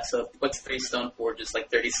 So yeah, so what's 3 Stoneforge? It's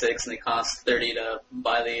like 36, and they cost 30 to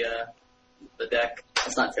buy the deck.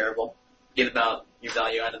 That's not terrible. Get about your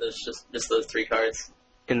value out of those just those 3 cards.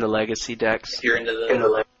 In the legacy decks? If you're into the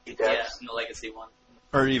legacy decks. Yeah, in the legacy one.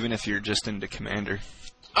 Or even if you're just into Commander.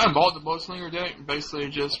 I bought the Bloadslinger deck basically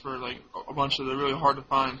just for like a bunch of the really hard to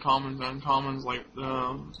find commons and uncommons like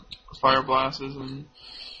Fire Blasts and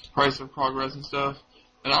Price of Progress and stuff.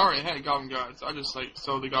 And I already had Goblin Guides. I just like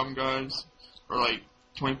sold the Goblin Guides for like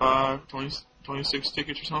 26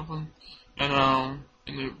 tickets or something. And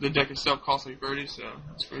the deck itself costs like 30, so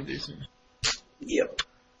it's pretty decent. Yep.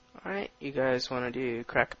 Alright, you guys want to do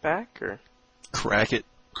Crack a Pack or? Crack it.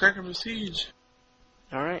 Crack of a Siege.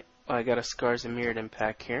 Alright, well, I got a Scars and Mirrored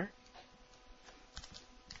Impact here.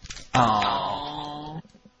 Aww.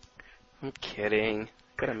 I'm kidding.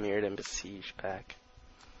 Got a Mirrored and Besiege pack.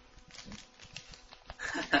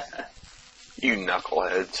 You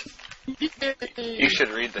knuckleheads. You should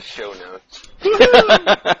read the show notes.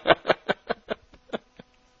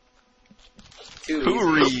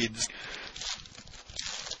 Who reads?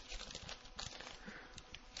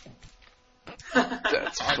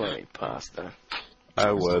 That's funny, Pasta.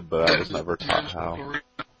 I would, but I was never taught how.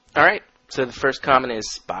 Alright, so the first common is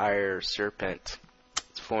Spire Serpent.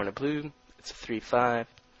 It's 4 and a blue. It's a 3/5. It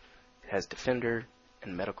has Defender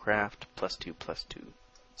and Metalcraft, +2/+2.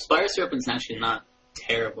 Spire Serpent's actually not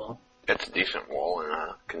terrible. It's a decent wall in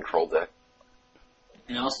a control deck.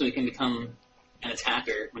 And also you can become an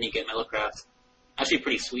attacker when you get Metalcraft. Actually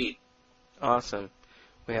pretty sweet. Awesome.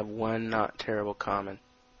 We have one not terrible common.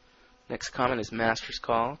 Next common is Master's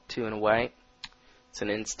Call, 2 and a white. It's an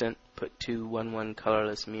instant. Put 2 1/1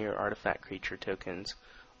 colorless mirror artifact creature tokens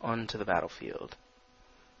onto the battlefield.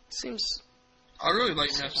 Seems... I really like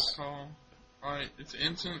Master's Call. It's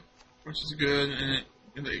instant, which is good, and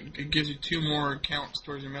it gives you 2 more counts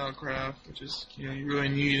towards your Metalcraft, which is you really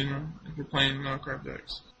need if you're playing Metalcraft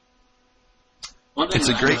decks. It's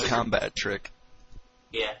a great combat trick.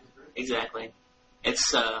 Yeah, exactly.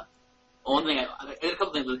 It's one thing. I did a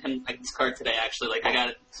couple things with him, like this card today. Actually, like I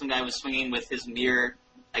got some guy was swinging with his mirror,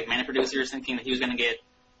 like mana producers, thinking that he was going to get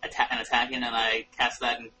an attack in, and I cast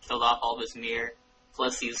that and killed off all of his mirror.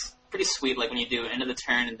 Plus, he's pretty sweet. Like when you do end of the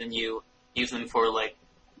turn, and then you use them for like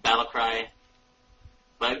battle cry.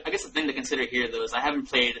 But I guess the thing to consider here, though, is I haven't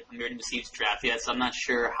played a Mirrored and Besieged draft yet, so I'm not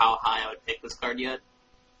sure how high I would pick this card yet.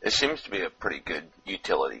 It seems to be a pretty good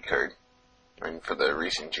utility card. I mean, for the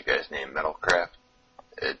reasons you guys named Metalcraft,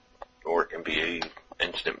 or it can be a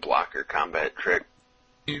instant blocker combat trick.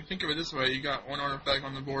 You think of it this way, you got 1 artifact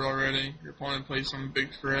on the board already, your opponent plays some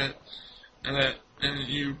big threat, and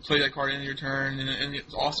you play that card in your turn, and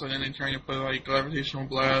it's also in your turn you play like Gravitational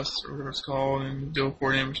Blast or whatever it's called, and deal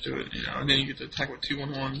 4 damage to it. And then you get to attack with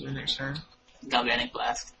 2/1/1s the next turn. Galvanic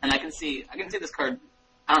Blast, and I can see this card.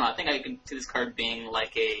 I don't know. I think I can see this card being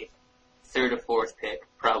like a 3rd or 4th pick,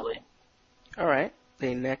 probably. All right.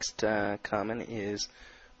 The next common is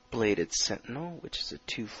Bladed Sentinel, which is a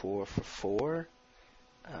 2/4 for 4.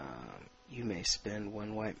 You may spend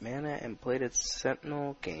 1 white mana, and Bladed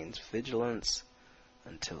Sentinel gains Vigilance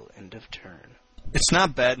until end of turn. It's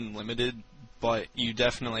not bad and limited, but you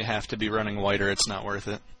definitely have to be running white or it's not worth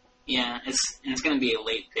it. Yeah, it's going to be a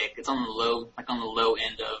late pick. It's on the low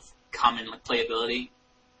end of common playability.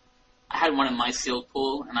 I had one in my sealed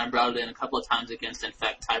pool, and I brought it in a couple of times against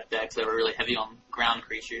Infect type decks that were really heavy on ground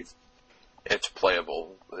creatures. It's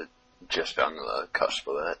playable, but just on the cusp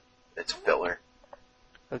of that. It's filler.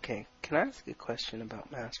 Okay, can I ask a question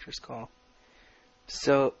about Master's Call?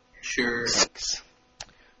 So, Sure. thanks.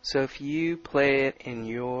 So if you play it in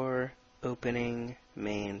your opening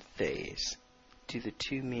main phase, do the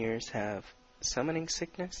 2 mirrors have Summoning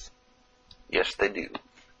Sickness? Yes, they do.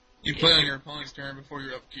 You play on your opponent's turn before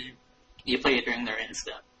your upkeep. You play it during their end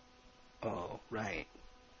step. Oh, right.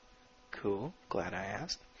 Cool, glad I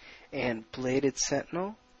asked. And Bladed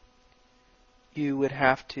Sentinel? You would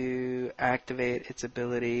have to activate its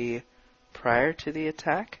ability prior to the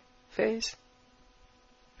attack phase?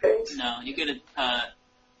 No, you could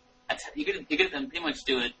pretty much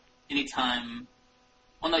do it anytime.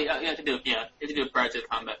 Well, no, you have to do it. Yeah, you have to do it prior to the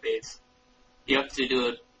combat phase. You have to do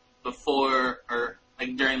it before or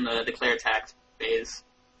like during the declare attack phase.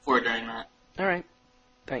 Before or during that. All right,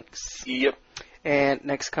 thanks. Yep. And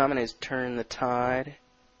next common is Turn the Tide.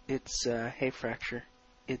 It's Hay Fracture.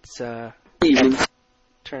 It's Turn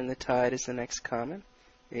the Tide is the next common.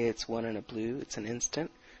 It's 1 and a blue. It's an instant.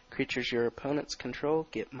 Creatures your opponents control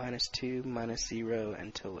get -2, -0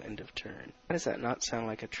 until end of turn. Why does that not sound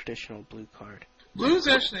like a traditional blue card? Blues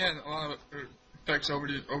actually had a lot of effects over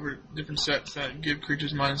different sets that give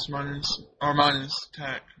creatures minus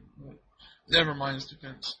attack, but never minus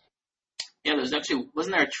defense. Yeah,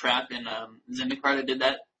 wasn't there a trap in Zendikar that did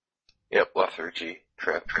that? Yep, lethargy.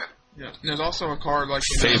 Trap. Yeah, and there's also a card like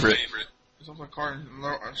Favorite. There's also a card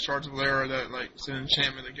in Shards of Lara that it's an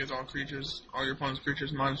enchantment that gives all your opponent's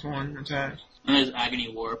creatures -1 attack. And there's Agony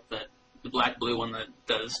Warp, the black-blue one that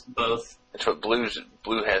does both. That's what blue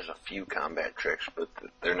has a few combat tricks, but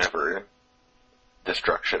they're never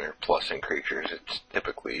destruction or plussing creatures. It's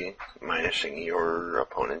typically minusing your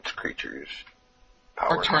opponent's creatures'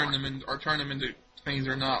 power. Or turn them into things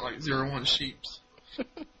that are not like 0/1 sheeps.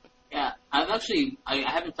 Yeah, I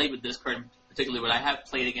haven't played with this card particularly, but I have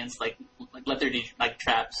played against like lethargy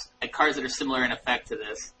traps, like cards that are similar in effect to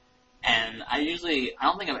this. And I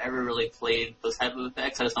don't think I've ever really played those type of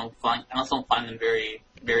effects. I just don't find them very,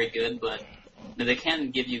 very good, but they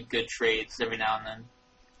can give you good trades every now and then.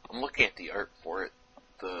 I'm looking at the art for it.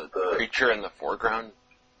 The creature in the foreground,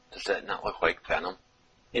 does that not look like Venom?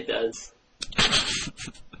 It does.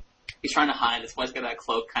 He's trying to hide. That's why he's got that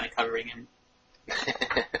cloak kind of covering him.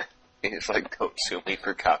 He's like, don't sue me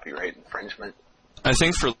for copyright infringement. I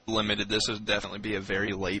think for limited, this would definitely be a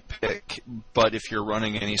very late pick, but if you're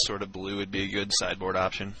running any sort of blue, it'd be a good sideboard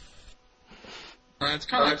option. It's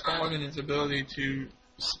kind of like its ability to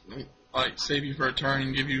save you for a turn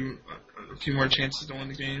and give you a few more chances to win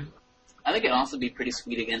the game. I think it'd also be pretty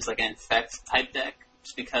sweet against an infect type deck,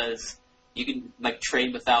 just because you can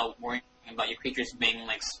trade without worrying about your creatures being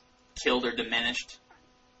killed or diminished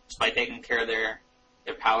just by taking care of their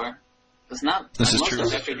power. It's not. This is most true. of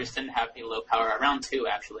the creatures didn't have any low power. Round 2,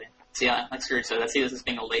 actually. So yeah, like Stuart said, I see this as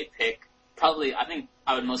being a late pick. Probably, I think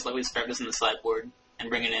I would most likely start this in the sideboard and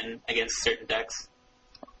bring it in against certain decks.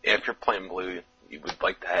 Yeah, if you're playing blue, you would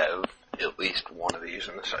like to have at least one of these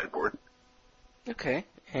in the sideboard. Okay,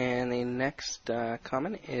 and the next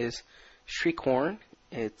common is Shriekhorn.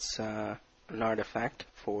 It's an artifact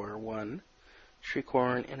for 1.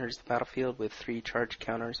 Shriekhorn enters the battlefield with 3 charge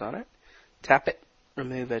counters on it. Tap it.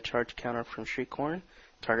 Remove a charge counter from Shriekhorn.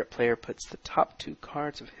 Target player puts the top 2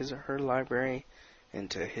 cards of his or her library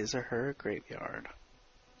into his or her graveyard.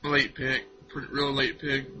 Late pick, real late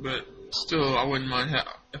pick, but still, I wouldn't mind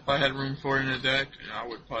if I had room for it in a deck. I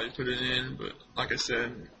would probably put it in, but like I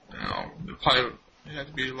said, it'd have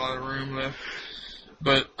to be a lot of room left.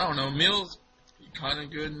 But I don't know, Mill's kind of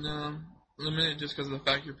good in limited just because of the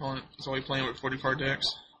fact your opponent is only playing with 40-card decks.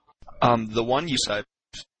 The one you said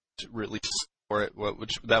released for it,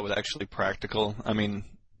 that was actually practical. I mean,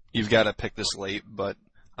 you've got to pick this late, but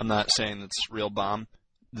I'm not saying it's real bomb.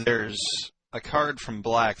 There's a card from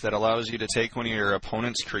black that allows you to take one of your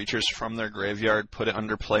opponent's creatures from their graveyard, put it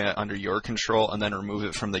under play under your control, and then remove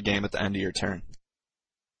it from the game at the end of your turn.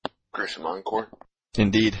 Gruesome Encore.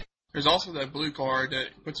 Indeed. There's also that blue card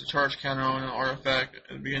that puts a charge counter on an artifact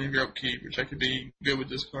at the beginning of your upkeep, which I could be good with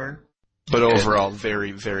this card. But overall,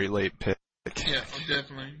 very, very late pick. Yeah,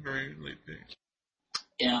 definitely very late pick.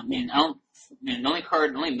 Yeah, I mean, the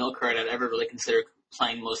only mill card I'd ever really consider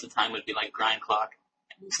playing most of the time would be like Grind Clock.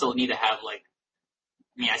 You still need to have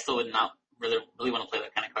I still would not really want to play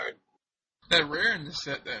that kind of card. That rare in the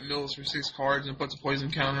set that mills for 6 cards and puts a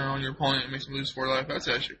poison counter on your opponent and makes them lose 4 life, that's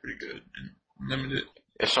actually pretty good and limited.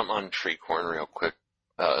 If something on Treecorn real quick,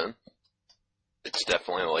 it's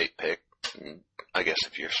definitely a late pick. And I guess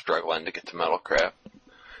if you're struggling to get to Metalcraft.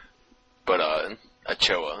 But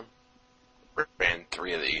Achoa ran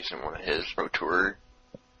 3 of these in one of his Pro Tour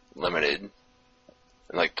limited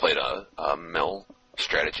and played a mill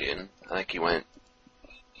strategy, and I think he went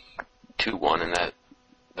 2-1 in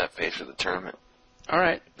that phase of the tournament.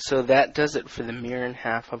 Alright, so that does it for the Mirren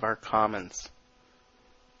half of our commons.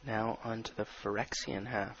 Now on to the Phyrexian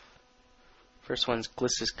half. First one's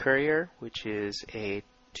Gliss's Courier, which is a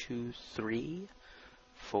 2/3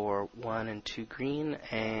 for 1 and 2 green,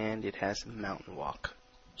 and it has Mountain Walk.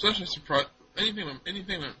 So that's just surprised. Anything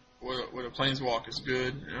with a Planeswalk is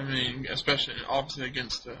good. I mean, especially obviously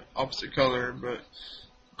against the opposite color, but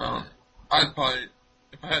I'd probably,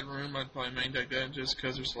 if I had room, I'd probably main deck that just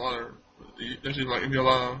because there's gonna be a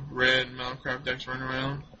lot of red and Metalcraft decks running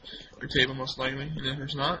around your table most likely, and if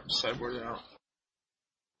there's not, just sideboard it out.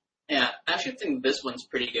 Yeah, I actually think this one's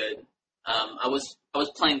pretty good. I was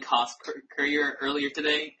playing Cost Courier earlier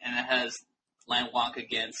today, and it has Land Walk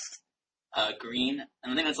against green,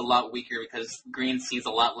 and I think that's a lot weaker because green sees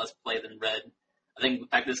a lot less play than red. I think the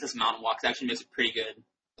fact that this has Mountain Walk actually makes it pretty good.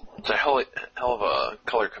 It's a hell of a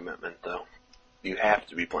color commitment, though. You have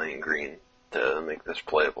to be playing green to make this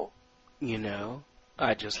playable. You know,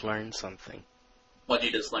 I just learned something. What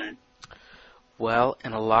did you just learn? Well,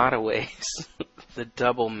 in a lot of ways, the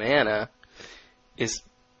double mana is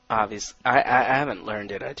obvious. I haven't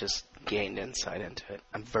learned it, I just gained insight into it.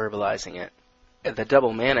 I'm verbalizing it. The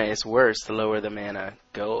double mana is worse the lower the mana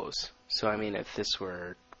goes. So, I mean, if this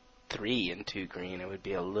were 3 and 2 green, it would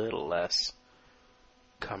be a little less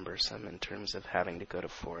cumbersome in terms of having to go to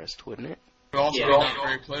forest, wouldn't it? But also not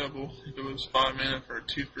very playable if it was 5 mana for a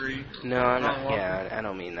 2/3. No, I'm not. Yeah, I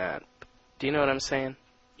don't mean that. Do you know what I'm saying?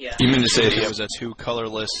 Yeah. You mean to say if it was a 2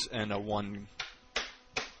 colorless and a 1...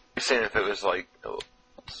 You're saying if it was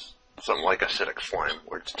something like Acidic Slime,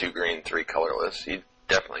 where it's 2 green, 3 colorless, you'd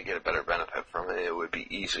definitely get a better benefit from it. It would be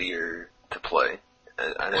easier to play.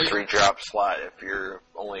 And a 3-drop slot, if you're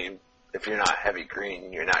not heavy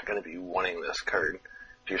green, you're not going to be wanting this card.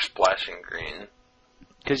 If you're splashing green.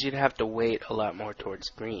 Because you'd have to wait a lot more towards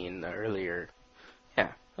green the earlier.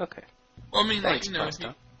 Yeah, okay. Well, I mean, Thanks,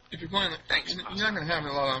 if you're playing, you're not going to have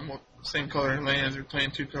a lot of same color lands. You're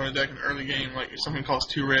playing 2-color deck in the early game. Like if something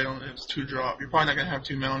costs 2 red on it, it's 2-drop. You're probably not going to have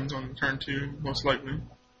 2 mountains on turn 2, most likely.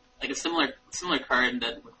 Like a similar card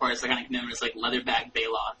that requires that kind of commitment is like Leatherback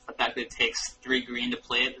Baloth. The fact that it takes 3 green to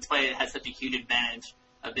play it, that's why it has such a huge advantage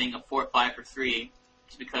of being a 4/5 for 3.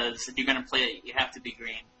 Just because if you're going to play it, you have to be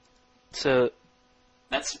green. So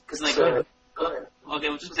that's because okay, I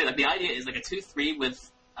was just gonna say the idea is a 2/3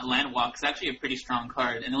 with a land walk is actually a pretty strong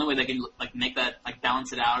card, and the only way they can make that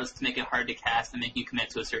balance it out is to make it hard to cast and make you commit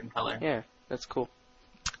to a certain color. Yeah, that's cool.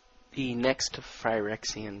 The next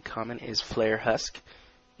Phyrexian common is Flare Husk.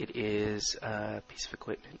 It is a piece of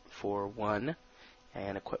equipment for 1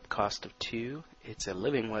 and equip cost of 2. It's a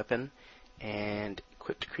living weapon, and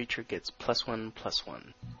equipped creature gets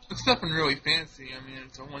 +1/+1. It's nothing really fancy. I mean,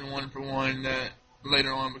 it's a 1/1 for 1 that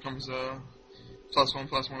later on becomes a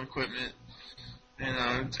 +1/+1 equipment,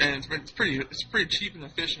 and it's pretty cheap and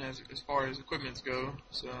efficient as far as equipments go.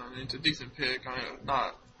 So I mean, it's a decent pick.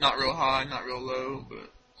 Not real high, not real low, but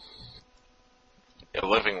a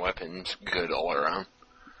living weapon's good all around.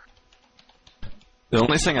 The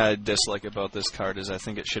only thing I dislike about this card is I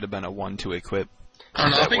think it should have been a 1 to equip.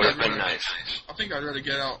 That would have been nice. I think I'd rather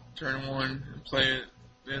get out turn 1 and play it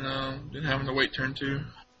than having to wait turn 2.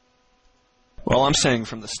 Well, I'm saying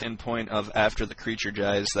from the standpoint of after the creature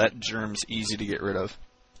dies, that germ's easy to get rid of.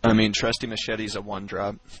 I mean, Trusty Machete's a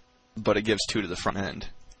 1-drop, but it gives 2 to the front end.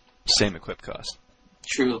 Same equip cost.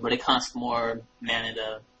 True, but it costs more mana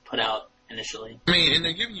to put out initially. I mean, and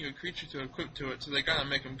they're giving you a creature to equip to it, so they gotta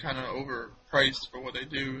make them kind of overpriced for what they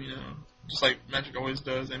do, just like Magic always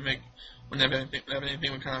does. They make, when they have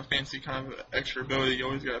anything with kind of fancy kind of extra ability, you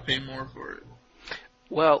always gotta pay more for it.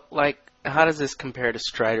 Well, how does this compare to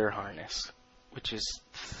Strider Harness, which is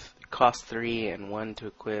cost 3 and 1 to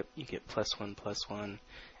equip. You get +1/+1,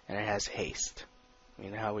 and it has haste. I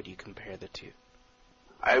mean, how would you compare the two?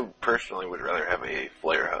 I personally would rather have a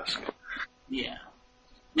Flare Husk. Yeah.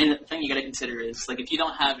 I mean, the thing you gotta consider is, like, if you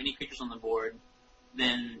don't have any creatures on the board,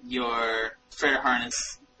 then your Strider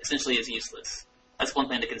Harness essentially is useless. That's one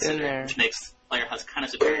thing to consider, which makes Flare Husk kind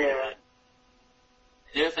of superior to that.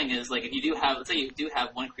 The other thing is, like, if you do have, let's say you do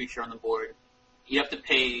have one creature on the board, you have to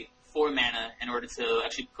pay 4 mana in order to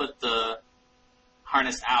actually put the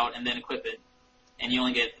harness out and then equip it, and you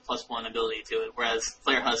only get the +1 ability to it, whereas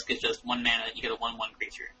Flare Husk is just 1 mana, you get a 1/1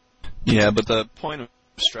 creature. Yeah, but the point of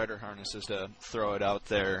Strider Harness is to throw it out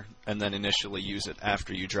there and then initially use it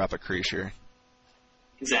after you drop a creature.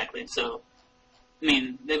 Exactly. So, I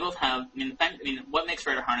mean, they both have. What makes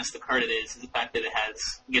Strider Harness the card it is the fact that it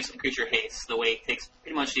gives a creature haste. The way it takes,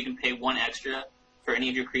 pretty much, you can pay 1 extra for any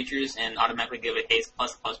of your creatures and automatically give it haste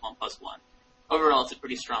 +1/+1. Overall, it's a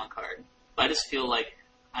pretty strong card. But I just feel like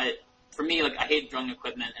I hate throwing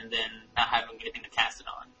equipment and then not having anything to cast it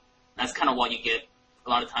on. That's kind of what you get a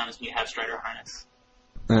lot of times when you have Strider Harness.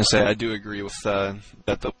 I do agree with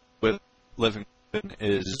that. With Living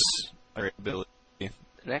is a great ability.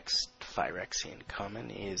 The next Phyrexian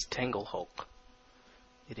common is Tangle Hulk.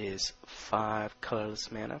 It is 5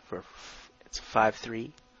 colorless mana it's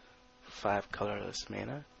 5/3 for 5 colorless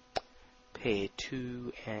mana. Pay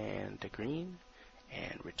 2 and a green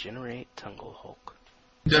and regenerate Tangle Hulk.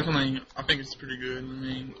 Definitely, I think it's pretty good. I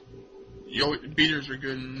mean, beaters are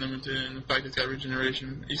good and limited, and the fact it's got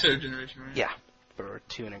regeneration. You said regeneration, right? Yeah, for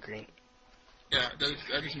 2 and a green. Yeah,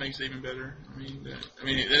 that just makes it even better. I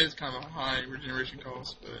mean, it is kind of a high regeneration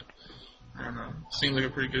cost, but I don't know. Seems like a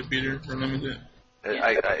pretty good beater for limited.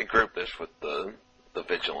 I grouped this with the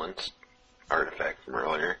Vigilance artifact from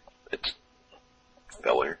earlier. It's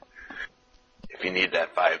filler. If you need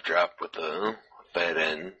that 5-drop with the Fed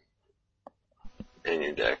in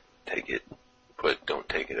your deck, take it, but don't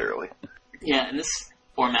take it early. Yeah, in this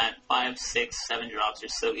format, 5, 6, 7 drops are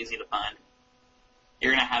so easy to find.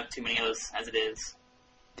 You're going to have too many of those as it is.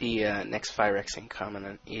 The next Phyrexian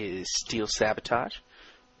common is Steel Sabotage,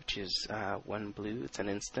 which is 1 blue. It's an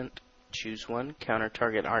instant. Choose 1, counter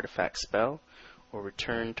target artifact spell, or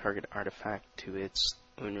return target artifact to its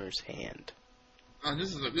owner's hand.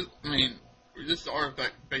 This is the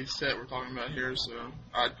artifact-based set we're talking about here, so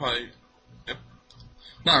I'd probably,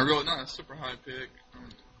 not a super high pick.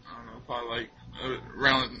 I don't know, probably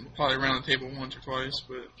around the table once or twice,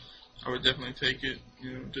 but I would definitely take it,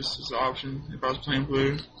 just as an option if I was playing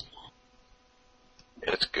blue.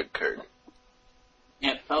 Yeah, it's a good card.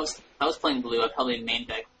 Yeah, if I was playing blue, I'd probably main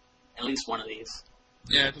deck at least one of these.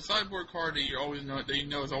 Yeah, it's a sideboard card that you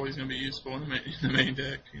know is always going to be useful in the main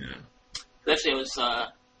deck. Actually,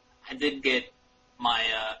 I did get my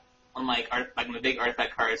one of my big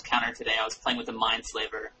artifact cards counter today. I was playing with the Mind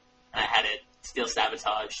Slaver, and I had it Steel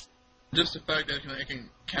Sabotaged. Just the fact that it can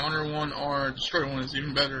counter one or destroy one is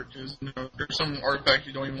even better, because there's some artifacts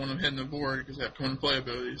you don't even want them hitting the board because they have twin play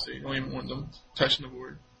abilities, so you don't even want them touching the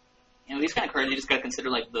board. These kind of cards, you just gotta consider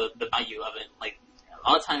the value of it. Like, a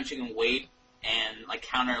lot of times you can wait and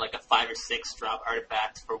counter a 5 or 6 drop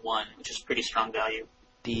artifact for 1, which is pretty strong value.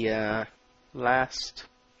 The last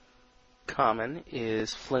common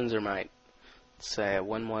is Flinzermite. It's a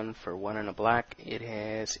 1/1 for 1 and a black. It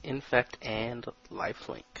has Infect and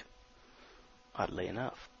Lifelink. Oddly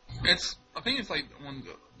enough. I think it's one of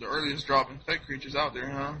the earliest drop Infect creatures out there,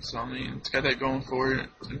 huh? So I mean, it's got that going for it.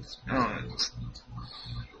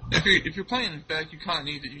 If you're playing Infect, you kind of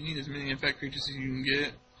need as many Infect creatures as you can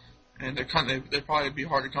get, and they'd probably be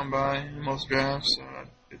hard to come by in most drafts. So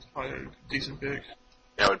it's probably a decent pick.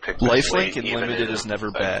 Yeah, I would pick Lifelink in limited is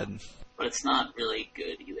never bad, but it's not really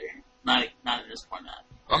good either. Not in this format.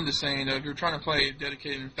 I'm just saying that if you're trying to play a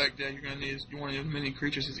dedicated Infect deck, you want as many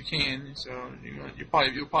creatures as you can. So you'll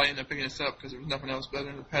probably end up picking this up because there's nothing else better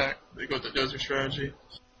in the pack that does your strategy.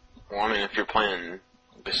 Well, I mean, if you're playing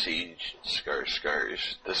Besiege,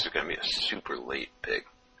 Scars, this is going to be a super late pick.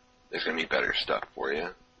 There's going to be better stuff for you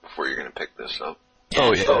before you're going to pick this up.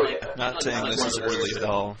 Oh yeah, not saying this is early at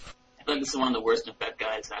all. I feel like this is one of the worst Infect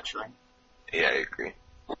guys, actually. Yeah, I agree.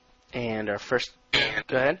 And our first...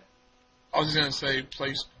 Go ahead. I was just going to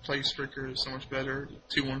say, play Stricker is so much better.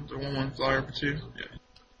 1/1 flyer for 2. Yeah.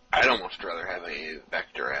 I'd almost rather have a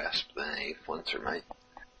Vector Asp than a Flinzermite.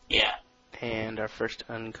 Yeah. And our first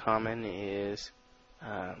uncommon is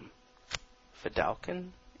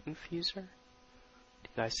Vidalcan Infuser. Do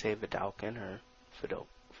you guys say Vidalcan or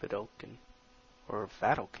Vidalcan? Or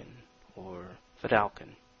Vadalcan? Or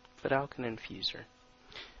Vidalcan? Vidalcan Infuser.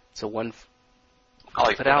 It's a one... I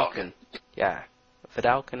like Vidalcan. Yeah.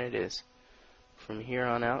 Vidalcan it is. From here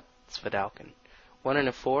on out, It's Vidalcan. 1 and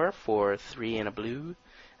a 4 for 3 and a blue.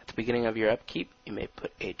 At the beginning of your upkeep, you may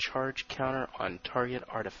put a charge counter on target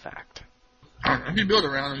artifact. If you build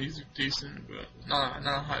around him, he's decent, but not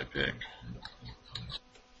a high pick.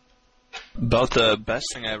 About the best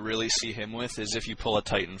thing I really see him with is if you pull a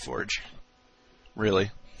Titan Forge. Really.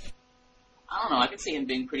 I don't know. I can see him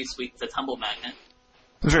being pretty sweet with a Tumble Magnet.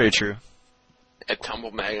 Very true. A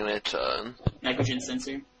Tumble Magnet, Nitrogen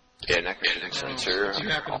Sensor. yeah, Necrotic Sensor. Do you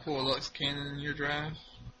happen to pull a Lux Cannon in your draft?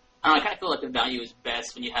 I don't know. I kind of feel like the value is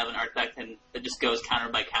best when you have an artifact that just goes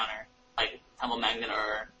counter by counter, like Tumble Magnet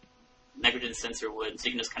or Nitrogen Sensor would, so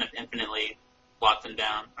you can just kind of infinitely lock them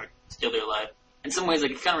down or steal their life. In some ways,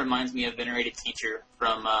 like, it kind of reminds me of Venerated Teacher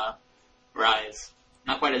from Rise.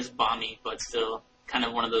 Not quite as bomby, but still kind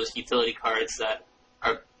of one of those utility cards that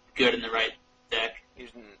are good in the right deck. He's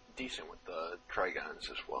decent with the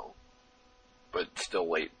Trigons as well. But still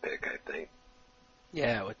late pick, I think.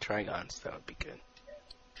 Yeah, with Trigons, that would be good.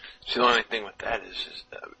 So the only thing with that is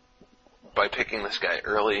by picking this guy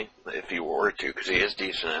early, if you were to, because he is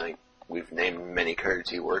decent, I think we've named many cards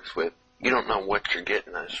he works with, you don't know what you're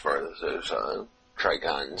getting as far as those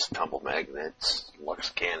Trigons, Tumble Magnets,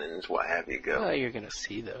 Lux Cannons, what have you go. Well, you're going to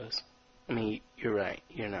see those. I mean, you're right.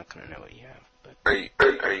 You're not going to know what you have. But Are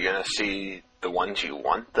you going to see the ones you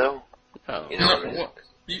want, though? oh, You know what I mean? Well,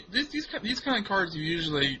 these kind of cards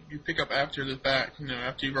you pick up after the fact,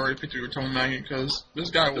 after you've already picked your Tumble Magnet, because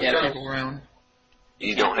this guy will Yeah. people around.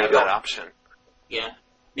 You don't have that option. Yeah.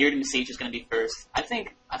 Mirrodin Siege is going to be first. I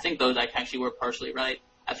think those actually were partially right.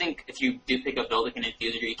 I think if you do pick up Veldican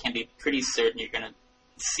Infuser, you can be pretty certain you're going to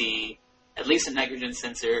see at least a Nitrogen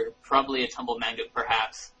Sensor, probably a Tumble Magnet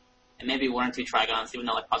perhaps, and maybe 1 or 2 Trigons, even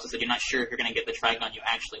though, like Pasta said, you're not sure if you're going to get the Trigon you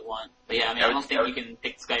actually want. But yeah, I mean, I don't think you can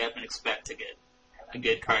pick this guy up and expect to get a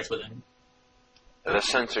good cards with him. The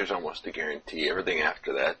Sensor's almost a guarantee. Everything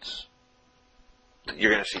after that's...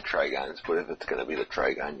 You're going to see Trigons, but if it's going to be the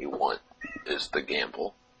Trigon you want, is the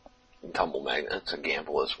gamble. And Tumble Magnet's a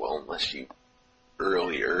gamble as well, unless you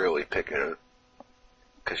early pick it up,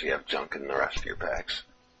 because you have junk in the rest of your packs.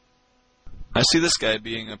 I see this guy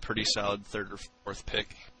being a pretty solid 3rd or 4th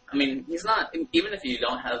pick. I mean, he's not, even if you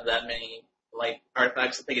don't have that many, like,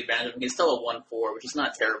 artifacts to take advantage of him, he's still a 1/4, which is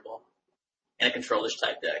not terrible in a control-ish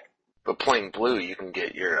type deck. But playing blue, you can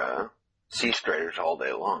get your Sea Striders all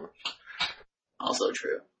day long. Also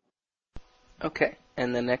true. okay.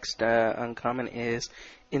 And the next uncommon is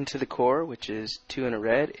Into the Core, which is 2 and a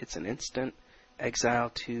red. It's an instant. Exile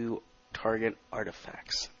 2 target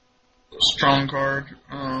artifacts. Strong card,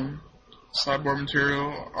 sideboard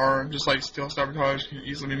material, or just like Steel Sabotage can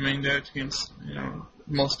easily be main decked against,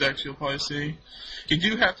 most decks you'll probably see. You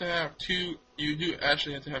do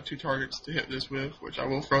actually have to have 2 targets to hit this with, which I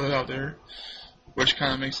will throw that out there, which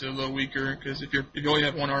kind of makes it a little weaker, because if you only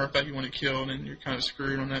have 1 artifact you want to kill, then you're kind of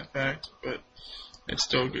screwed on that fact, but it's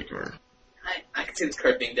still a good card. I could see this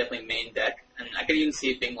card being definitely main deck, and I could even see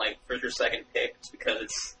it being like 1st or 2nd pick, just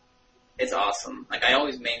because it's awesome. Like, I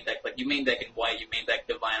always main deck, like, you main deck in white, you main deck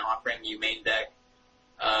Divine Offering, you main deck,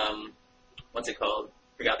 what's it called?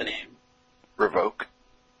 Forgot the name. Revoke.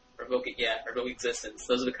 Revoke Existence.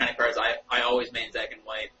 Those are the kind of cards I always main deck in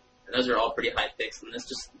white, and those are all pretty high picks, and this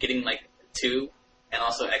just getting, like, 2, and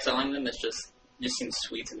also exiling them, just seems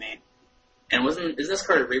sweet to me. And isn't this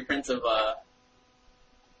card a reprint of,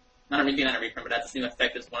 not a reprint, but that's the same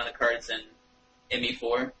effect as one of the cards in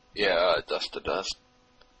ME4? Yeah, Dust to Dust.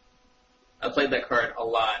 I played that card a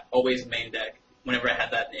lot, always main deck, whenever I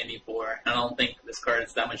had that in ME4. And I don't think this card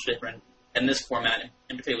is that much different in this format,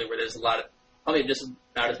 in particular, where there's a lot of, probably just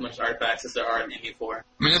about as much artifacts as there are in ME4.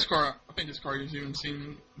 I mean, I think this card you've even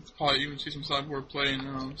seen, probably even see some sideboard play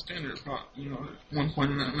in Standard, at one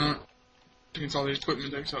point in that amount, against all the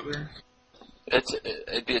equipment decks out there.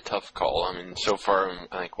 It'd be a tough call. I mean, so far,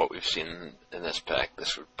 I think what we've seen in this pack,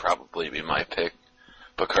 this would probably be my pick.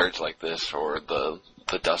 But cards like this, or the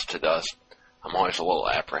Dust to Dust, I'm always a little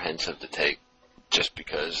apprehensive to take, just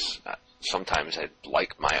because sometimes I'd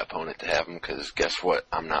like my opponent to have them, because guess what?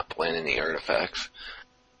 I'm not playing any artifacts.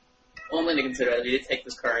 One thing to consider, if you did take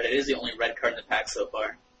this card, it is the only red card in the pack so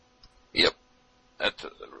far. Yep. That's,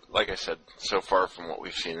 like I said, so far from what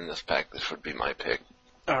we've seen in this pack, this would be my pick.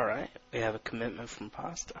 All right. We have a commitment from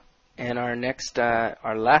Pasta. And our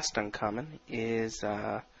last uncommon is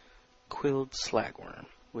Quilled Slagworm,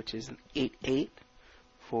 which is an 8/8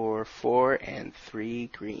 for 4 and 3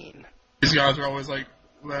 green. These guys are always one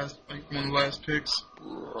of the last picks.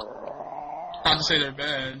 Not to say they're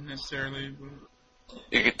bad necessarily, but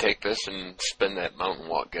You could take this and spin that Mountain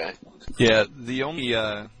Walk guy. Yeah, the only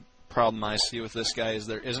problem I see with this guy is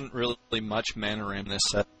there isn't really much mana in this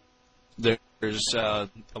set. There's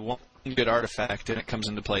one good artifact, and it comes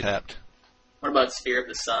into play tapped. What about Sphere of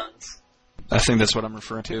the Suns? I think that's what I'm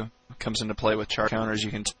referring to. It comes into play with char counters.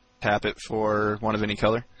 You can tap it for one of any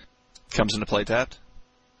color. Comes into play tapped.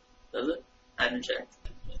 Does it? I haven't checked.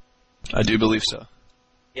 I do believe so.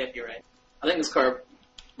 Yep, you're right. I think this card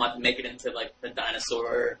might make it into like the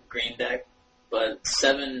dinosaur green deck, but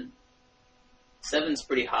seven's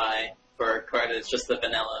pretty high for a card that's just the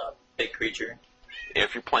vanilla big creature. Yeah,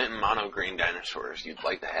 if you're playing mono green dinosaurs, you'd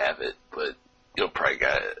like to have it, but you'll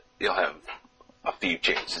have a few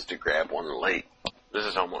chances to grab one late. This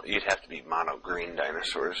is you'd have to be mono green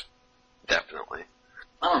dinosaurs, definitely.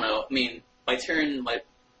 I don't know. I mean, by turn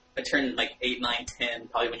 8, 9, 10,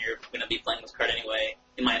 probably when you're going to be playing this card anyway,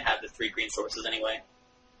 you might have the 3 green sources anyway.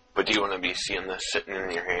 But do you want to be seeing this sitting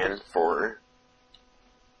in your hand for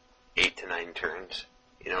 8 to 9 turns?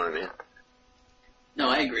 You know what I mean? No,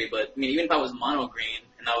 I agree, but I mean, even if I was mono green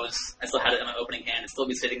and I still had it in my opening hand, it'd still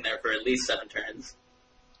be sitting there for at least 7 turns.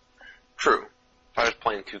 True. If I was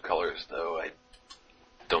playing 2 colors, though, I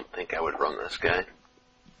don't think I would run this guy.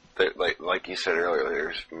 Like you said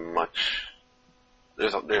earlier,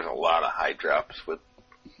 there's a lot of high drops with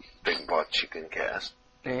big butts you can cast.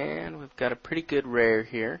 And we've got a pretty good rare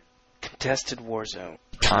here. Contested Warzone.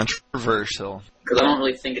 Controversial. Because I don't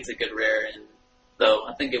really think it's a good rare, though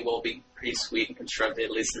I think it will be pretty sweet and constructed,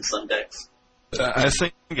 at least in some decks. I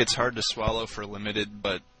think it's hard to swallow for limited,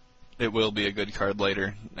 but it will be a good card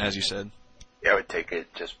later, as you said. Yeah, I would take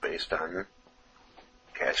it just based on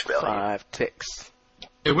cash value. 5 ticks.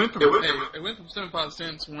 It went from 75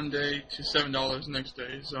 cents one day to $7 the next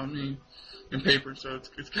day. So I mean, in paper, so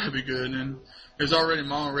it's gotta be good. And there's already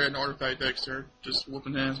mono red and artifact decks that are just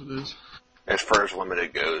whooping hands with this. As far as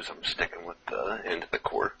limited goes, I'm sticking with the end of the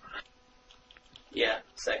core. Yeah,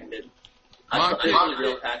 seconded. I the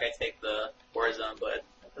real pack, I take the Warzone, but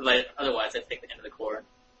otherwise, I take the end of the core.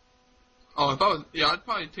 Oh, if I was, I'd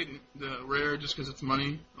probably take the rare just because it's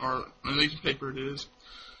money, or at least in paper it is.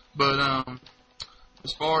 But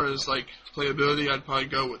as far as like playability, I'd probably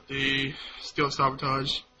go with the Steel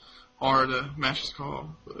Sabotage or the Master's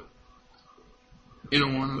Call, but either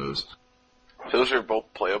one of those. Those are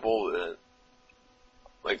both playable.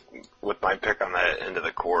 Like with my pick on that end of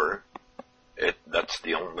the core, that's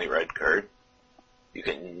the only red card. You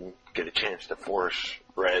can get a chance to force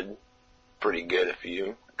red pretty good if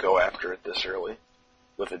you go after it this early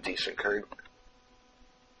with a decent card.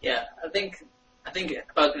 Yeah, I think if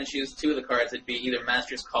I was going to choose 2 of the cards, it'd be either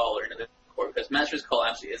Master's Call or another core, because Master's Call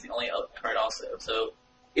actually is the only card also. So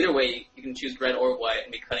either way, you can choose red or white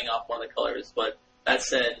and be cutting off one of the colors. But that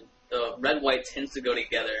said, the red-white tends to go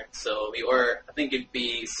together, so I think it'd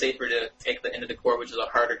be safer to take the end of the core, which is a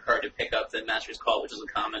harder card to pick up than Master's Call, which is a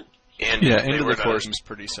common. And end of the core seems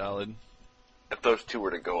pretty solid. If those 2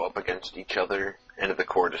 were to go up against each other, end of the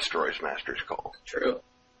core destroys Master's Call. True.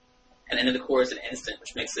 And end of the core is an instant,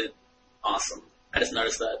 which makes it awesome. I just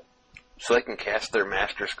noticed that. So they can cast their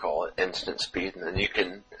Master's Call at instant speed, and then you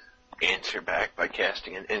can answer back by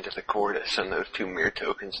casting an end of the core to send those 2 mirror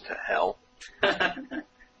tokens to hell.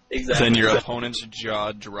 Exactly. Then your opponent's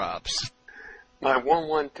jaw drops. My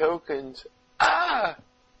 1/1 tokens. Ah!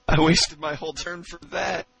 I wasted my whole turn for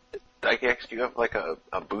that. Digex, do you have like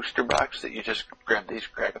a booster box that you just grab these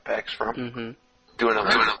cracker packs from? Mm-hmm. Doing them.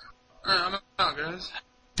 Alright, I'm out, guys.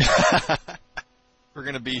 We're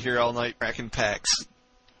gonna be here all night cracking packs.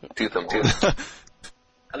 Do them.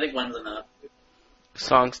 I think one's enough.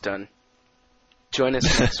 Song's done. Join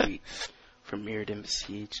us next week for Mirrored and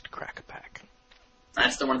Besieged Crack-A-Pack. I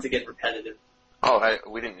still wanted to get repetitive. Oh,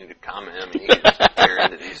 we didn't need to comment. I mean, you can just tear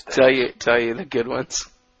into these things. Tell you the good ones.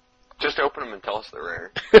 Just open them and tell us they're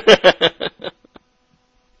rare.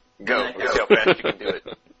 Go. Let's see how fast you can do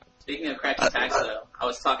it. Speaking of cracking packs, though, I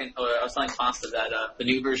was telling Costa that the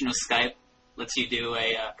new version of Skype lets you do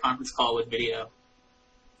a conference call with video.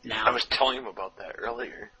 Now. I was telling him about that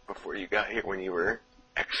earlier before you got here when you were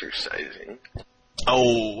exercising.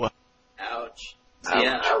 Oh. Ouch. So,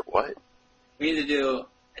 yeah. What? We need to do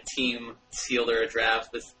a team sealed or a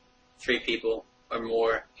draft with 3 people or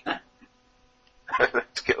more.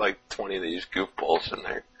 Let's get like 20 of these goofballs in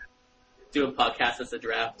there. Do a podcast as a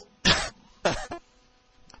draft.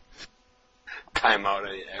 Time out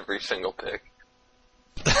every single pick.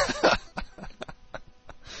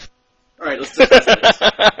 Alright, let's discuss this.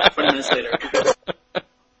 20 minutes later.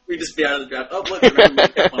 We'd just be out of the draft. Oh, look, remember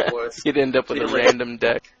pick one for us. You'd end up with a random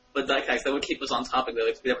deck. But Digex, that would keep us on topic, though.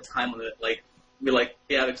 We'd have a time limit. Be like,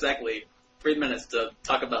 yeah, exactly. 3 minutes to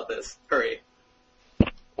talk about this. Hurry.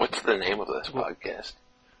 What's the name of this podcast?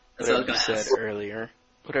 That's what I was Whatever going you to said ask. earlier.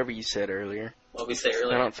 Whatever you said earlier. What did we say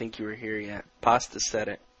earlier? I don't think you were here yet. Pasta said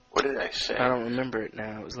it. What did I say? I don't remember it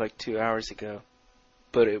now. It was like 2 hours ago.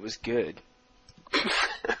 But it was good.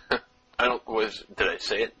 Did I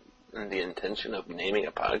say it in the intention of naming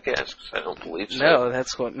a podcast? 'Cause I don't believe so. No,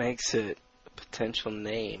 that's what makes it a potential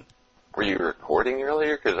name. Were you recording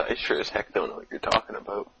earlier? Because I sure as heck don't know what you're talking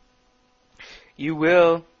about. You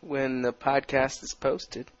will when the podcast is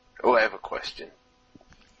posted. Oh, I have a question.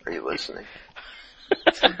 Are you listening?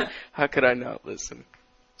 How could I not listen?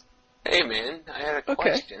 Hey, man, I had a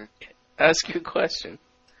question. Ask your question.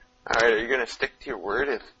 All right, are you going to stick to your word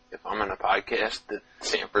if I'm on a podcast that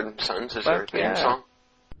Sanford & Sons is our theme song?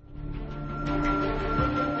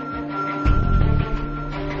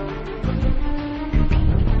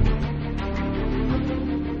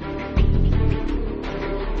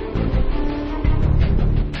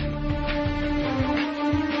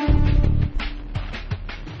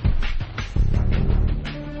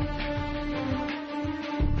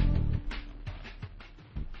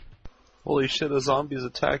 Holy shit, a zombie's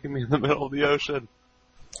attacking me in the middle of the ocean.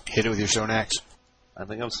 Hit it with your stone axe. I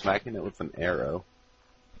think I'm smacking it with an arrow.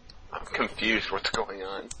 I'm confused what's going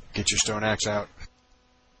on. Get your stone axe out.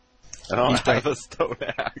 I don't have a stone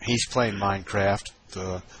axe. He's playing Minecraft,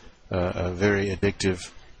 a very addictive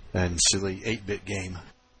and silly 8-bit game.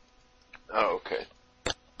 Oh, okay.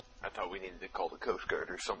 I thought we needed to call the Coast Guard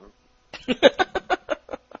or something.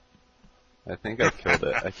 I think I killed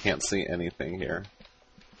it. I can't see anything here.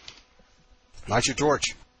 Light your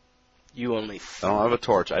torch. You only I don't have a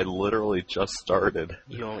torch. I literally just started.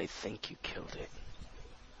 You only think you killed it.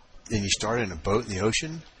 And you started in a boat in the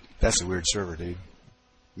ocean? That's a weird server, dude.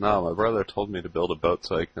 No, my brother told me to build a boat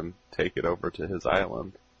so I can take it over to his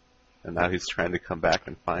island. And now he's trying to come back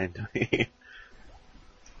and find me.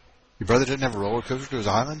 Your brother didn't have a roller coaster to his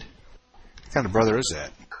island? What kind of brother is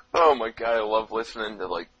that? Oh my god, I love listening to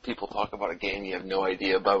like people talk about a game you have no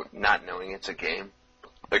idea about, not knowing it's a game.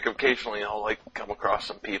 Like occasionally I'll like come across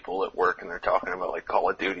some people at work and they're talking about like Call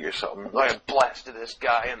of Duty or something. I blasted this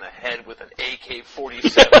guy in the head with an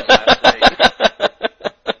AK-47 last night.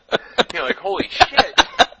 You're like, holy shit.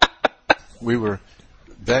 We were,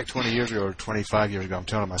 back 20 years ago or 25 years ago, I'm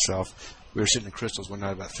telling myself, we were sitting in Crystal's one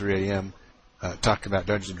night about 3 a.m. Talking about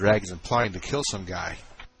Dungeons & Dragons and plotting to kill some guy.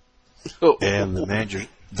 And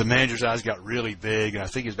the manager's eyes got really big, and I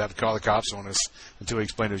think he was about to call the cops on us until he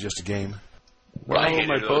explained it was just a game. Wow,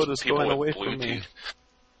 my boat is going away from me.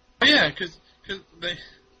 Oh, yeah, because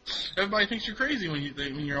everybody thinks you're crazy when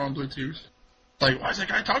you're on Bluetooth. Like, why is that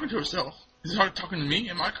guy talking to himself? Is he talking to me?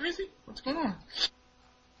 Am I crazy? What's going on?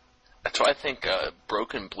 That's why I think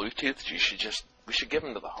broken Bluetooth, we should give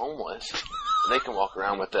them to the homeless. They can walk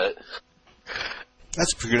around with that.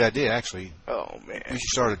 That's a pretty good idea, actually. Oh, man. We should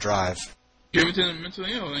start a drive. Give it to the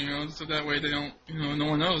mentally ill, so that way they don't, no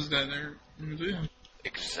one knows that they're mentally ill.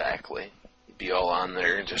 Exactly. You'd be all on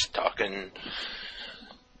there and just talking.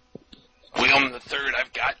 William the Third,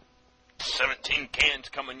 I've got 17 cans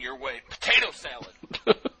coming your way. Potato salad.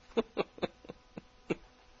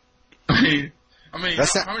 I mean,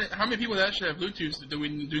 how many people that actually have Bluetooth do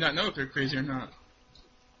we do not know if they're crazy or not?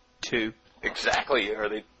 2. Exactly. Are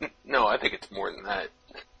they? No, I think it's more than that.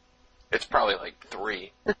 It's probably like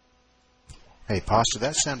 3. Hey,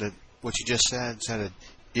 Pasta, what you just said sounded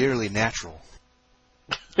eerily natural.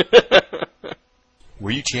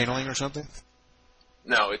 Were you channeling or something?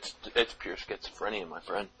 No, it's pure schizophrenia, my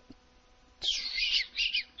friend.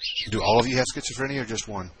 Do all of you have schizophrenia or just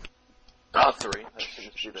one? 3. I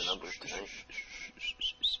should see the numbers tonight.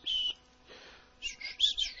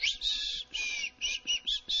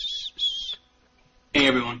 Hey,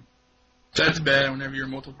 everyone. That's bad whenever your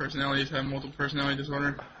multiple personalities have multiple personality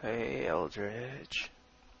disorder. Hey, Eldridge.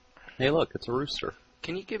 Hey, look, it's a rooster.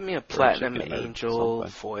 Can you give me a Platinum chicken or Angel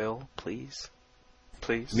something. foil, please?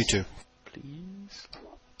 Please? Me too. Please?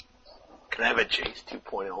 Can I have a Jace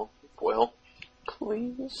 2.0 foil?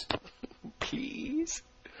 Please? Please?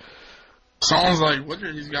 Sounds like, what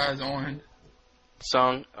are these guys on?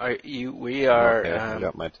 We are, Okay, I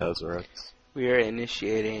got my Tezzerets. we are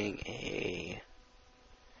initiating a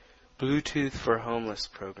Bluetooth for Homeless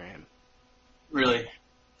program. Really?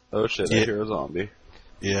 Oh shit, Yeah. I hear a zombie.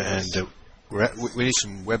 Yeah, and we need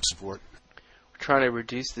some web support. We're trying to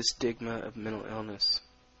reduce the stigma of mental illness.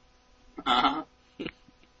 Uh-huh.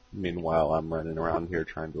 Meanwhile, I'm running around here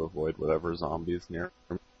trying to avoid whatever zombies near.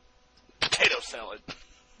 Potato salad.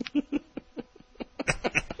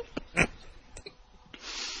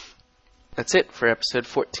 That's it for episode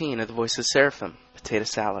 14 of the Voice of Seraphim, Potato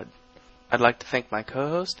Salad. I'd like to thank my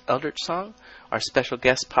co-host, Eldritch Song, our special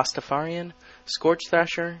guest, Pastafarian, Scorch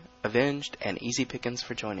Thrasher, Avenged, and Easy Pickens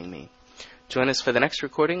for joining me. Join us for the next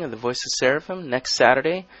recording of the Voice of Seraphim next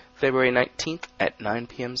Saturday, February 19th at 9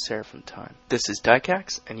 p.m. Seraphim time. This is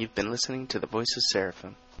Dycax, and you've been listening to the Voice of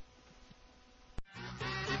Seraphim.